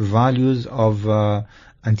hard, values of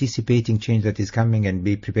anticipating change that is coming and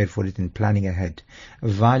be prepared for it and planning ahead,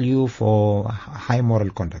 value for high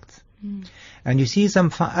moral conduct. And you see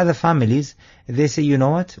some other families, they say, you know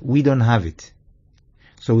what, we don't have it.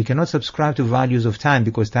 So we cannot subscribe to values of time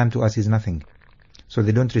because time to us is nothing. So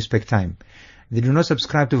they don't respect time. They do not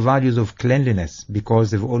subscribe to values of cleanliness because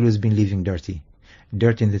they've always been living dirty.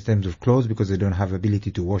 Dirt in the terms of clothes because they don't have ability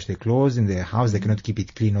to wash their clothes in their house. They cannot keep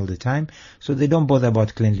it clean all the time. So they don't bother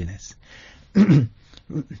about cleanliness.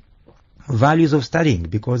 Values of studying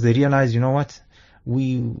because they realize, you know what,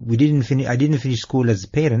 I didn't finish school as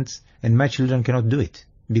parents, and my children cannot do it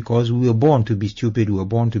because we were born to be stupid. We were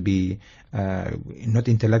born to be not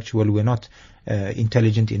intellectual. We were not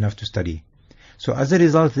intelligent enough to study. So as a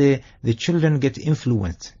result, the children get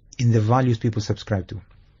influenced in the values people subscribe to.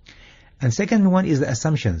 And second one is the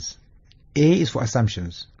assumptions. A is for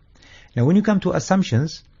assumptions. Now when you come to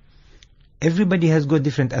assumptions, everybody has got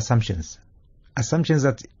different assumptions. Assumptions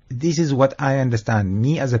that this is what I understand,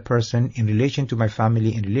 me as a person, in relation to my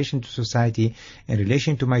family, in relation to society, in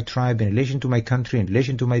relation to my tribe, in relation to my country, in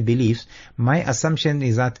relation to my beliefs. My assumption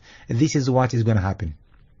is that this is what is going to happen.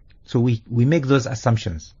 So we make those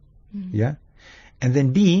assumptions. Yeah. And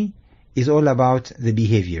then B is all about the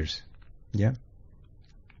behaviors. Yeah.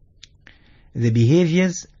 The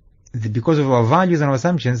behaviors, because of our values and our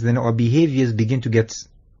assumptions, then our behaviors begin to get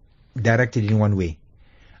directed in one way.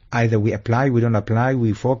 Either we apply, we don't apply,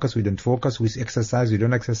 we focus, we don't focus, we exercise, we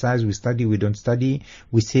don't exercise, we study, we don't study,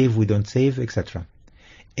 we save, we don't save, etc.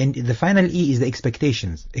 And the final E is the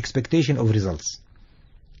expectation of results.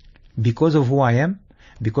 Because of who I am,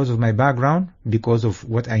 because of my background, because of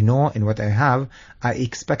what I know and what I have, I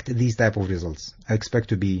expect these type of results. I expect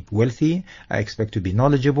to be wealthy, I expect to be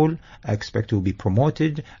knowledgeable, I expect to be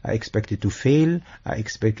promoted, I expect it to fail, I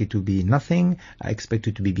expect it to be nothing, I expect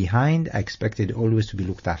it to be behind, I expect it always to be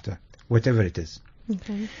looked after, whatever it is.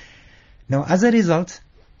 Okay. Now, as a result,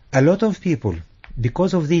 a lot of people,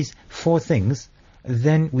 because of these 4 things,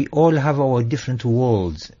 then we all have our different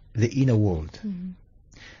worlds, the inner world.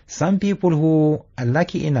 Some people who are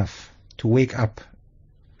lucky enough to wake up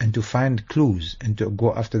and to find clues and to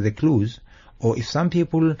go after the clues, or if some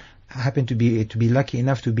people happen to be lucky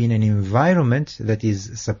enough to be in an environment that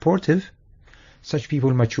is supportive, such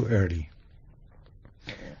people mature early.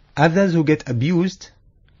 Others who get abused,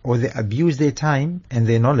 or they abuse their time and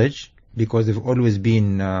their knowledge because they've always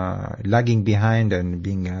been lagging behind and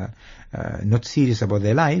being not serious about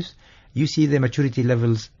their lives, you see the maturity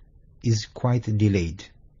levels is quite delayed.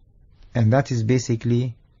 And that is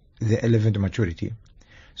basically the 11th maturity.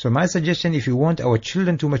 So my suggestion, if you want our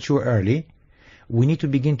children to mature early, we need to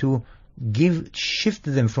begin to shift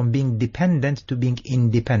them from being dependent to being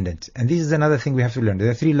independent. And this is another thing we have to learn. There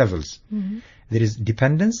are 3 levels. There is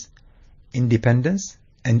dependence, independence,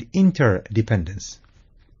 and interdependence.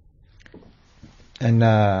 And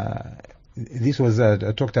this was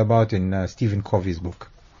talked about in Stephen Covey's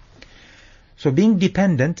book. So being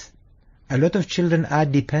dependent, a lot of children are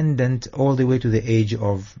dependent all the way to the age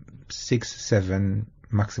of 6, 7,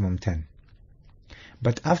 maximum 10.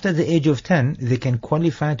 But after the age of 10, they can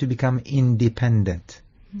qualify to become independent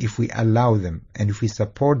if we allow them and if we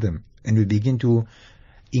support them and we begin to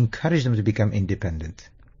encourage them to become independent.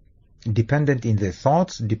 Dependent in their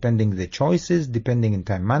thoughts, depending in their choices, depending in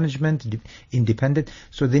time management, independent.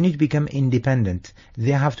 So they need to become independent.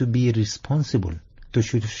 They have to be responsible. To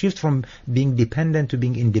shift from being dependent to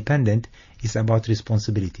being independent is about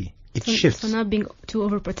responsibility. It shifts. So not being too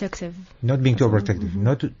overprotective. Not being too overprotective,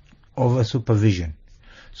 not over supervision.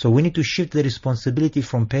 So we need to shift the responsibility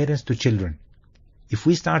from parents to children. If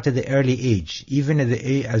we start at the early age, even at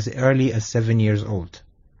as early as 7 years old,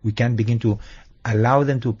 we can begin to allow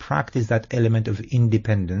them to practice that element of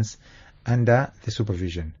independence under the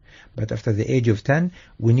supervision. But after the age of 10,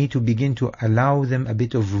 we need to begin to allow them a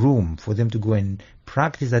bit of room for them to go and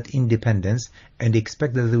practice that independence and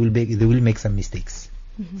expect that they will make some mistakes.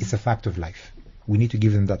 It's a fact of life. We need to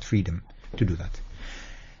give them that freedom to do that.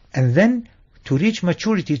 And then to reach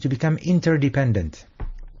maturity, to become interdependent.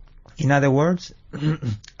 In other words,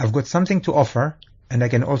 I've got something to offer and I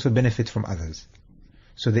can also benefit from others.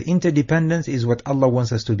 So the interdependence is what Allah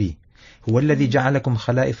wants us to be. هو الذي جعلكم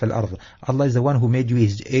خلائف الأرض. Allah is the one who made you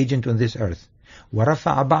His agent on this earth.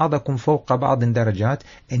 ورفع بعضكم فوق بعض درجات,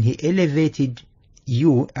 and He elevated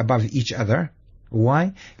you above each other.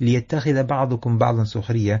 Why? ليتخذ بعضكم بعضا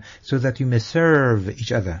سخريا, so that you may serve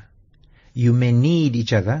each other. You may need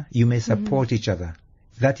each other. You may support each other.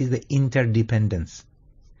 That is the interdependence.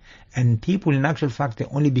 And people, in actual fact, they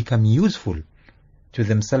only become useful to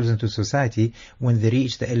themselves and to society when they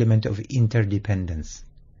reach the element of interdependence.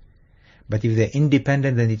 But if they're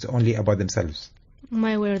independent, then it's only about themselves.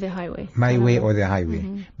 My way or the highway. My way or the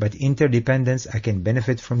highway. But interdependence, I can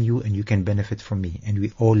benefit from you and you can benefit from me. And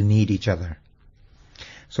we all need each other.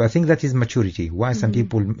 So I think that is maturity. Why some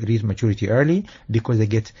people reach maturity early? Because they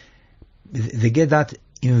get that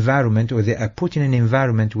environment, or they are put in an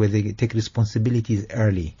environment where they take responsibilities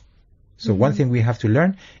early. So one thing we have to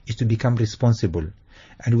learn is to become responsible.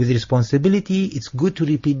 And with responsibility, it's good to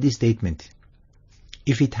repeat this statement.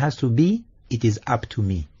 If it has to be, it is up to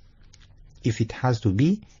me. If it has to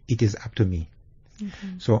be, it is up to me.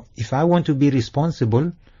 So if I want to be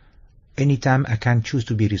responsible, anytime I can choose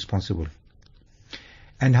to be responsible.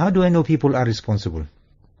 And how do I know people are responsible?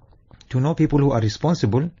 To know people who are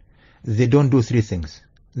responsible, they don't do 3 things.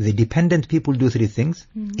 The dependent people do 3 things.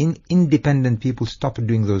 Independent people stop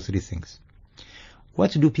doing those 3 things.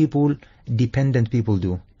 What do dependent people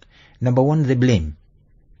do? Number 1, they blame.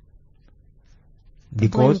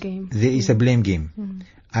 Because there is a blame game.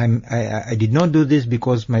 I did not do this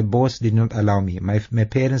because my boss did not allow me. My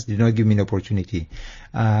parents did not give me an opportunity.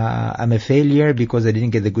 I'm a failure because I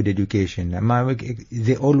didn't get the good education.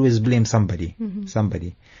 They always blame somebody.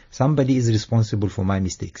 Somebody is responsible for my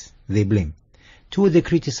mistakes. They blame. 2, they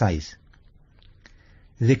criticize.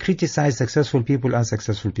 They criticize successful people,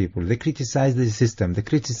 unsuccessful people. They criticize the system. They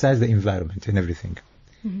criticize the environment and everything.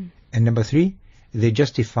 And number 3, they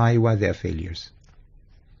justify why they are failures.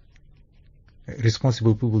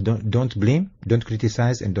 Responsible people don't blame, don't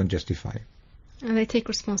criticize, and don't justify. And they take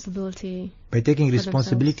responsibility. By taking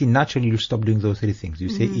responsibility, naturally you stop doing those 3 things. You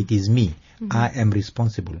say, it is me. I am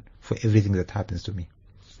responsible for everything that happens to me.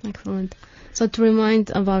 Excellent. So to remind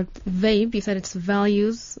about VABE, you said it's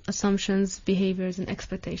values, assumptions, behaviors, and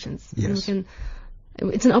expectations. Yes. And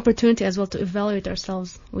it's an opportunity as well to evaluate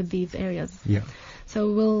ourselves with these areas. Yeah.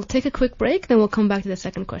 So we'll take a quick break, then we'll come back to the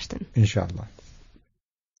second question. Inshallah.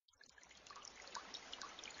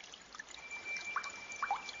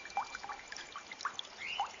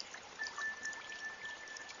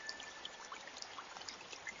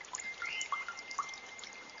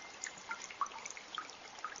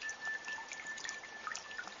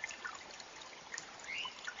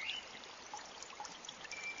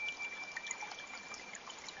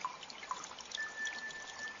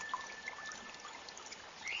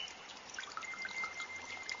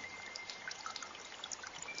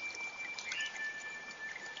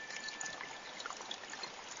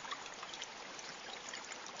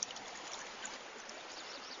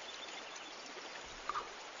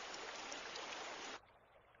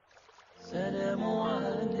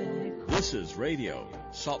 This is Radio,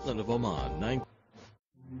 Sultan of Oman, 9.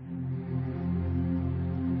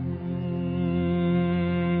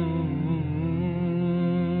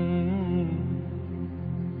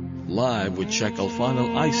 Live with Sheikh Alfan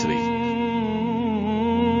Al-Aisri.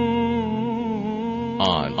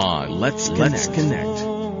 On Let's Connect.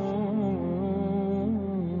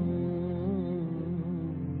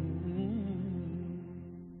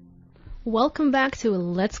 Welcome back to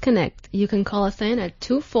Let's Connect. You can call us in at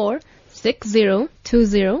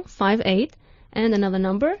 24602058 and another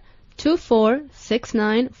number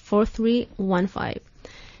 24694315.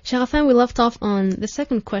 Sheikh Alfan, we left off on the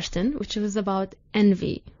second question, which was about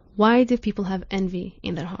envy. Why do people have envy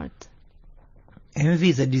in their heart? Envy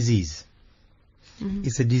is a disease.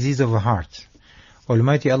 It's a disease of a heart.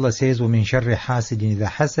 Almighty Allah says, وَمِن شَرِّ حَاسِدٍ إِذَا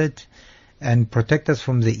حَسَدٍ, and protect us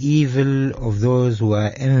from the evil of those who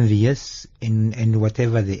are envious in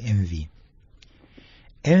whatever they envy.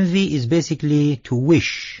 Envy is basically to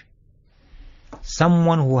wish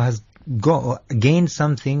someone who has gained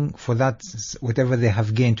something for that whatever they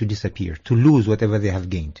have gained to disappear, to lose whatever they have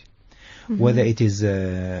gained. Whether it is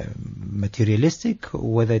materialistic,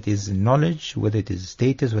 whether it is knowledge, whether it is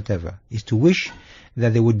status, whatever, is to wish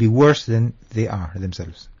that they would be worse than they are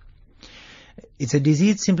themselves. It's a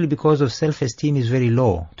disease simply because of self-esteem is very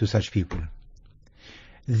low to such people.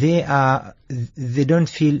 They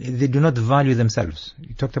do not value themselves.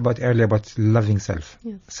 You talked about earlier about loving self.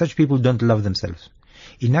 Yes. Such people don't love themselves.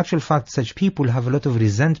 In actual fact, such people have a lot of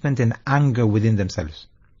resentment and anger within themselves.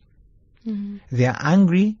 They are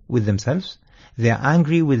angry with themselves. They are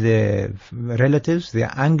angry with their relatives. They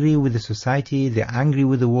are angry with the society. They are angry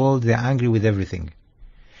with the world. They are angry with everything.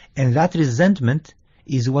 And that resentment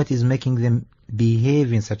is what is making them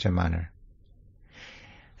behave in such a manner.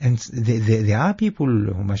 And there are people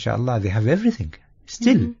who, mashallah, they have everything.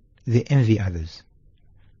 Still, they envy others.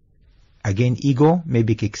 Again, ego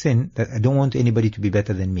maybe kicks in, that I don't want anybody to be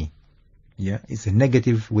better than me. Yeah, it's a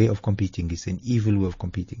negative way of competing. It's an evil way of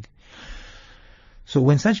competing. So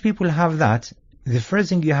when such people have that, the first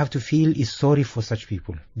thing you have to feel is sorry for such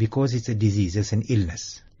people, because it's a disease, it's an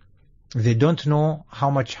illness. They don't know how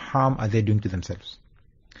much harm are they doing to themselves.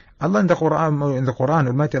 Allah in the Quran,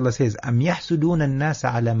 Almighty Allah says, أَمْ يَحْسُدُونَ النَّاسَ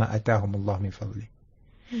عَلَى مَا أَتَاهُمُ اللَّهُ مِنْ فَضْلِهِ.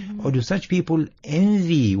 Or do such people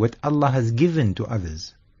envy what Allah has given to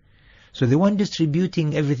others? So the one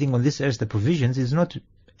distributing everything on this earth, the provisions, is not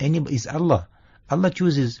anybody, is Allah. Allah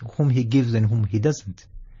chooses whom He gives and whom He doesn't.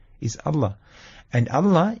 It's Allah. And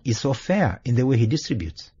Allah is so fair in the way He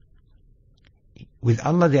distributes. With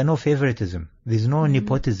Allah there are no favoritism. There is no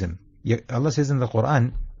nepotism. Allah says in the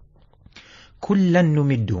Quran, كُلًّا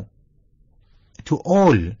نُمِدُّ, to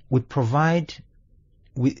all would provide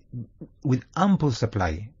with ample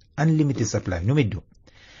supply, unlimited supply. نُمِدُّ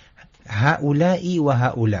هَؤُلَاءِ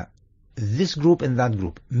وَهَؤُلَاء, this group and that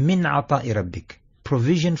group, مِنْ عَطَاءِ رَبِّكَ,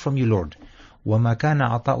 provision from you, Lord. وَمَا كَانَ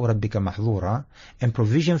عَطَاءُ رَبِّكَ مَحْظُورًا, and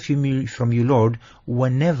provision from you, Lord, were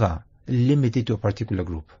never limited to a particular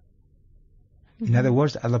group. In other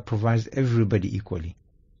words, Allah provides everybody equally.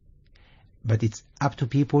 But it's up to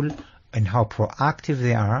people and how proactive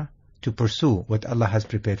they are to pursue what Allah has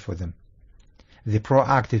prepared for them. The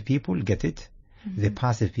proactive people get it, the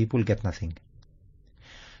passive people get nothing.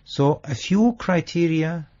 So a few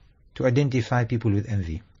criteria to identify people with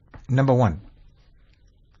envy. Number one,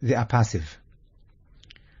 they are passive.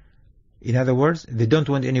 In other words, they don't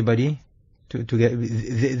want anybody to get,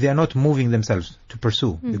 they are not moving themselves to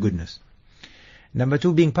pursue the goodness. Number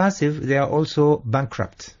two, being passive, they are also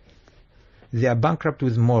bankrupt. They are bankrupt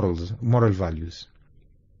with moral values.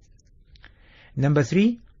 Number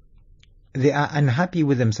three, they are unhappy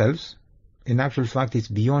with themselves. In actual fact, it's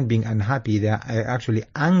beyond being unhappy. They are actually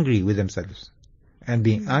angry with themselves. and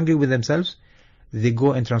being angry with themselves, they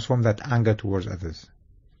go and transform that anger towards others.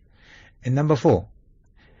 And number 4,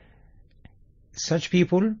 such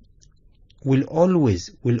people will always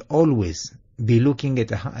be looking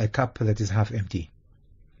at a cup that is half empty.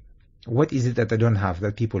 What is it that I don't have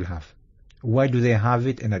that people have? Why do they have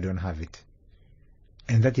it and I don't have it?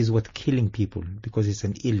 And that is what killing people, because it's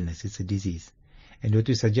an illness, it's a disease. And what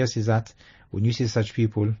we suggest is that when you see such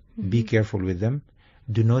people, be careful with them.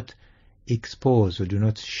 Do not expose or do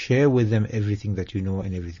not share with them everything that you know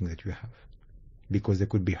and everything that you have, because they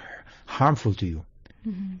could be harmful to you.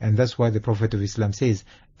 And that's why the Prophet of Islam says,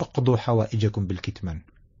 "Aqdu hawaijakum bil kitman."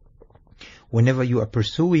 Whenever you are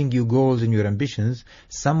pursuing your goals and your ambitions,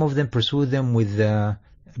 some of them pursue them with a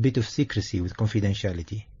bit of secrecy, with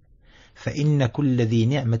confidentiality. فَإِنَّ كُلَّ ذِي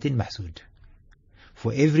نِعْمَةٍ مَحْسُودٍ.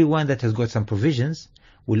 For everyone that has got some provisions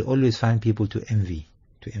will always find people to envy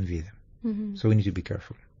them. So we need to be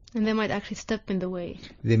careful. And they might actually step in the way.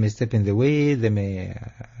 They may step in the way, they may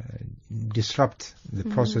disrupt the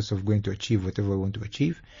process of going to achieve whatever we want to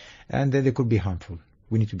achieve, and then they could be harmful.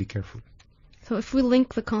 We need to be careful. So if we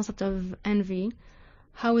link the concept of envy,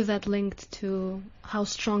 how is that linked to how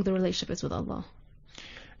strong the relationship is with Allah?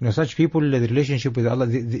 Such people, the relationship with Allah,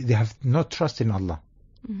 they have no trust in Allah.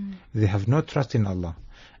 They have no trust in Allah.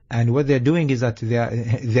 And what they're doing is that they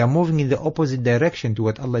are moving in the opposite direction to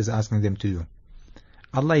what Allah is asking them to do.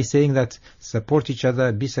 Allah is saying that support each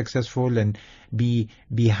other, be successful, and be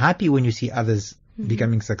happy when you see others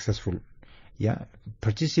becoming successful. Yeah,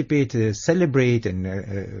 participate, celebrate,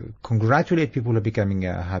 and congratulate people who are becoming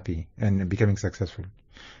happy and becoming successful.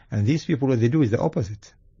 And these people, what they do is the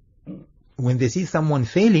opposite. When they see someone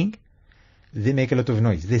failing, they make a lot of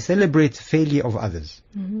noise. They celebrate failure of others.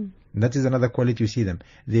 That is another quality you see them.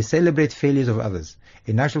 They celebrate failures of others.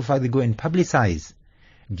 In actual fact, they go and publicize.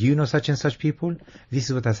 Do you know such and such people? This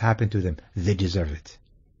is what has happened to them. They deserve it.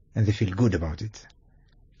 And they feel good about it.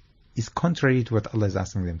 It's contrary to what Allah is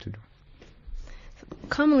asking them to do.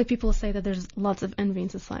 Commonly people say that there's lots of envy in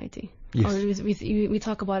society. Yes. Or we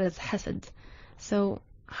talk about it as hasad. So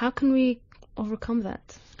how can we overcome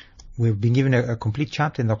that? We've been given a complete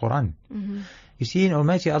chapter in the Quran. You see, in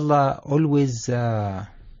Almighty Allah always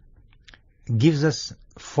gives us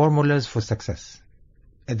formulas for success.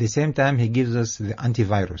 At the same time, He gives us the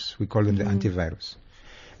antivirus. We call them the antivirus.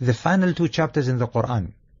 The final 2 chapters in the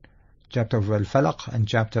Quran, chapter of Al-Falaq and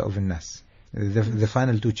chapter of Al-Nas, the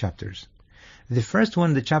final 2 chapters. The first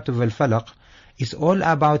one, the chapter of Al-Falaq, is all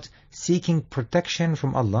about seeking protection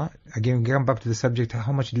from Allah. Again, we come back to the subject,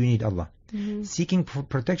 how much do we need Allah? Seeking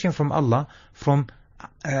protection from Allah from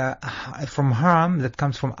harm that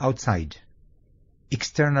comes from outside,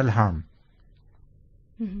 external harm.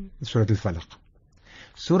 Surah Al-Falaq.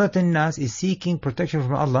 Surah Al-Nas is seeking protection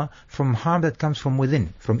from Allah from harm that comes from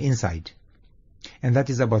within, from inside. And that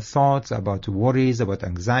is about thoughts, about worries, about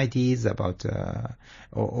anxieties, about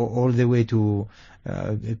all the way to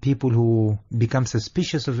people who become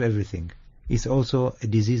suspicious of everything. It's also a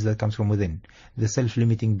disease that comes from within, the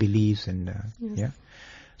self-limiting beliefs and yeah.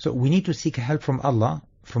 So we need to seek help from Allah,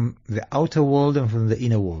 from the outer world and from the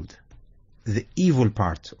inner world, the evil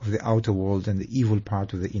part of the outer world and the evil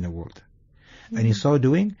part of the inner world. And in so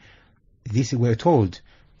doing, we're told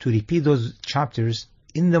to repeat those chapters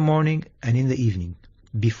in the morning and in the evening.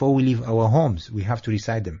 Before we leave our homes, we have to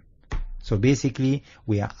recite them. So basically,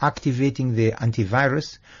 we are activating the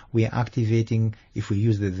antivirus. We are activating, if we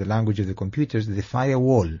use the language of the computers, the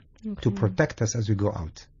firewall to protect us as we go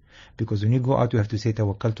out. Because when you go out, you have to say,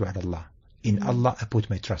 Tawakkaltu ala Allah. In Allah, I put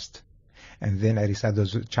my trust. And then I recite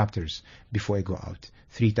those chapters before I go out.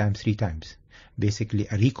 3 times. Basically,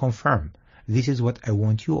 I reconfirm. This is what I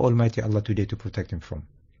want you, Almighty Allah, today to protect Him from.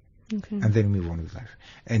 And then move on with life.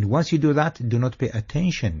 And once you do that, do not pay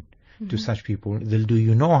attention to such people. They'll do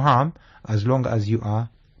you no harm as long as you are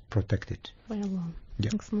protected. By Allah.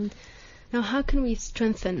 Yeah. Excellent. Now, how can we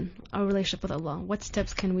strengthen our relationship with Allah? What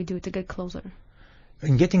steps can we do to get closer?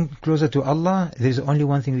 In getting closer to Allah, there is only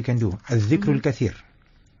one thing we can do. Al-dhikrul kathir.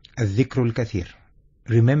 Al-dhikrul kathir.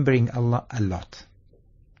 Remembering Allah a lot.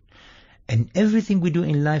 And everything we do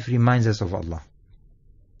in life reminds us of Allah.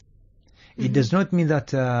 It does not mean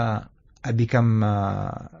that I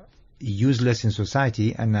become useless in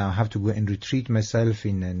society and I have to go and retreat myself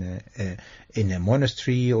in a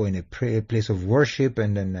monastery or in a place of worship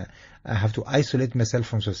and then I have to isolate myself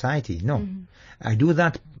from society. No. I do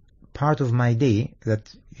that part of my day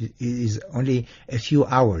that is only a few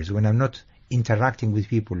hours when I'm not interacting with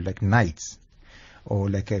people, like nights or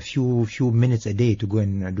like a few minutes a day to go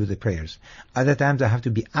and do the prayers. Other times I have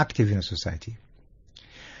to be active in a society.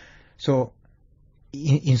 So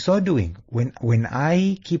in so doing, when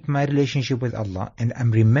I keep my relationship with Allah and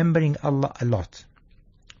I'm remembering Allah a lot,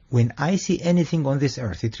 when I see anything on this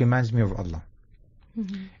earth, it reminds me of Allah.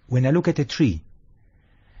 Mm-hmm. When I look at a tree,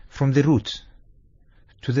 from the roots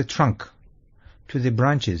to the trunk, to the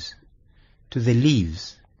branches, to the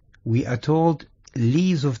leaves, we are told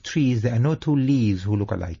leaves of trees, there are no two leaves who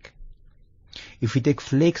look alike. If we take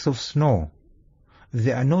flakes of snow,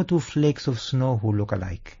 there are no two flakes of snow who look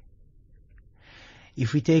alike.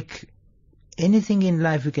 If we take anything in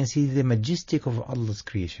life, we can see the majestic of Allah's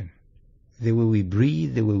creation. The way we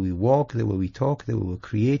breathe, the way we walk, the way we talk, the way we're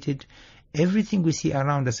created, everything we see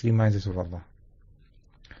around us reminds us of Allah.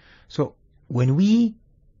 So when we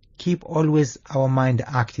keep always our mind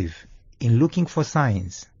active in looking for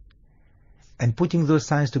signs and putting those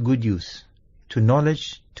signs to good use, to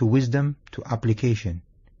knowledge, to wisdom, to application,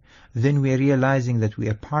 then we are realizing that we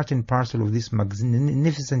are part and parcel of this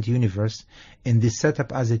magnificent universe in this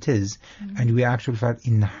setup as it is, and we are actually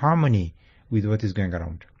in harmony with what is going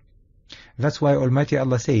around. That's why Almighty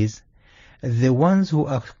Allah says, the ones who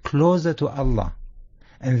are closer to Allah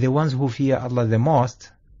and the ones who fear Allah the most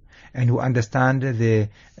and who understand the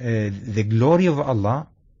glory of Allah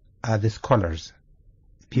are the scholars,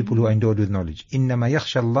 people who are endowed with knowledge. إِنَّمَا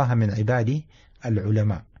يَخْشَى اللَّهَ مِنْ عِبَادِهِ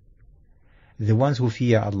الْعُلَمَاء. The ones who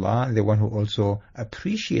fear Allah, the one who also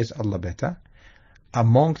appreciates Allah better,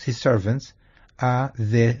 amongst His servants are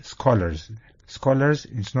the scholars. Scholars,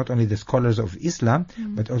 it's not only the scholars of Islam,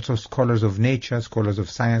 but also scholars of nature, scholars of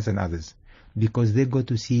science and others, because they go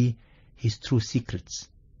to see His true secrets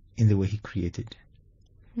in the way He created.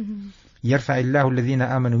 يَرْفَعِ اللَّهُ الَّذِينَ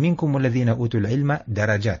آمَنُوا مِنْكُمْ وَالَّذِينَ أُوتُوا الْعِلْمَ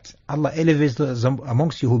دَرَجَاتٍ. Allah elevates those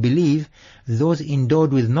amongst you who believe, those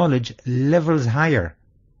endowed with knowledge, levels higher.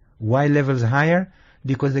 Why levels higher?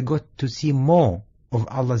 Because they got to see more of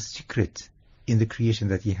Allah's secret in the creation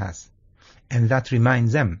that He has. And that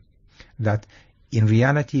reminds them that in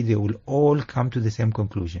reality they will all come to the same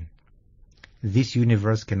conclusion. This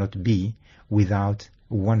universe cannot be without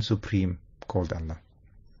one supreme called Allah.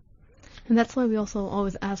 And that's why we also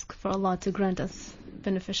always ask for Allah to grant us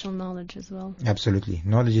beneficial knowledge as well. Absolutely.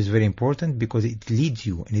 Knowledge is very important because it leads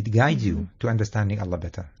you and it guides you to understanding Allah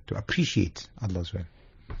better, to appreciate Allah as well.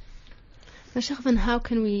 Now, Shaykh, then how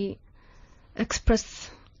can we express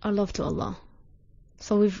our love to Allah?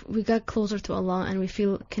 So we got closer to Allah and we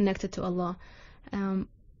feel connected to Allah.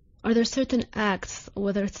 Are there certain acts,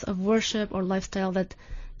 whether it's of worship or lifestyle, that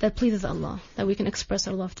pleases Allah, that we can express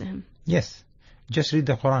our love to Him? Yes. Just read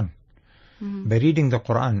the Quran. By reading the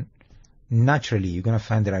Quran, naturally you're going to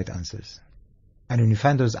find the right answers. And when you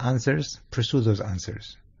find those answers, pursue those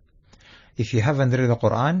answers. If you haven't read the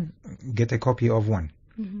Quran, get a copy of one.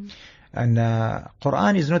 And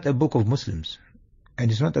Quran is not a book of Muslims, and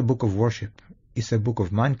it's not a book of worship. It's a book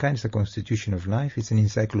of mankind. It's a constitution of life. It's an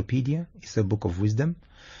encyclopedia. It's a book of wisdom.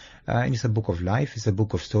 And it's a book of life. It's a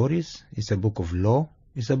book of stories. It's a book of law.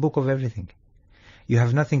 It's a book of everything. You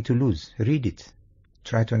have nothing to lose. Read it.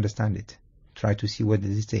 Try to understand it. Try to see what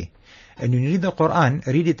does it say. And when you read the Quran,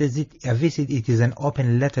 read it as if it is an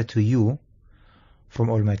open letter to you from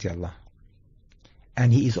Almighty Allah.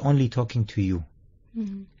 And He is only talking to you.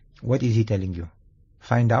 What is He telling you?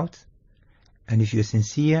 Find out. And if you're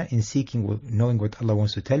sincere in seeking, knowing what Allah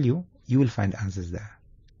wants to tell you, you will find answers there.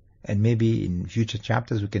 And maybe in future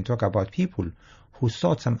chapters we can talk about people who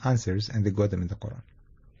sought some answers and they got them in the Quran.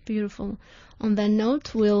 Beautiful. On that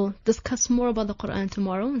note, we'll discuss more about the Quran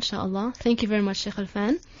tomorrow, inshallah. Thank you very much, Shaykh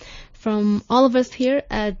Alfan. From all of us here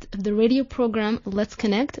at the radio program Let's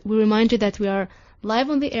Connect, we remind you that we are live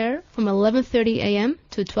on the air from 11:30 a.m.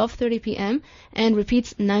 to 12:30 p.m. and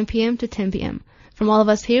repeats 9 p.m. to 10 p.m. From all of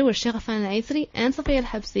us here, we're Shaykh Alfan Al-Aithri and Safiya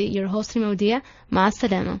Al-Habsi, your host Mawdiya. Ma'a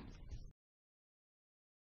salama.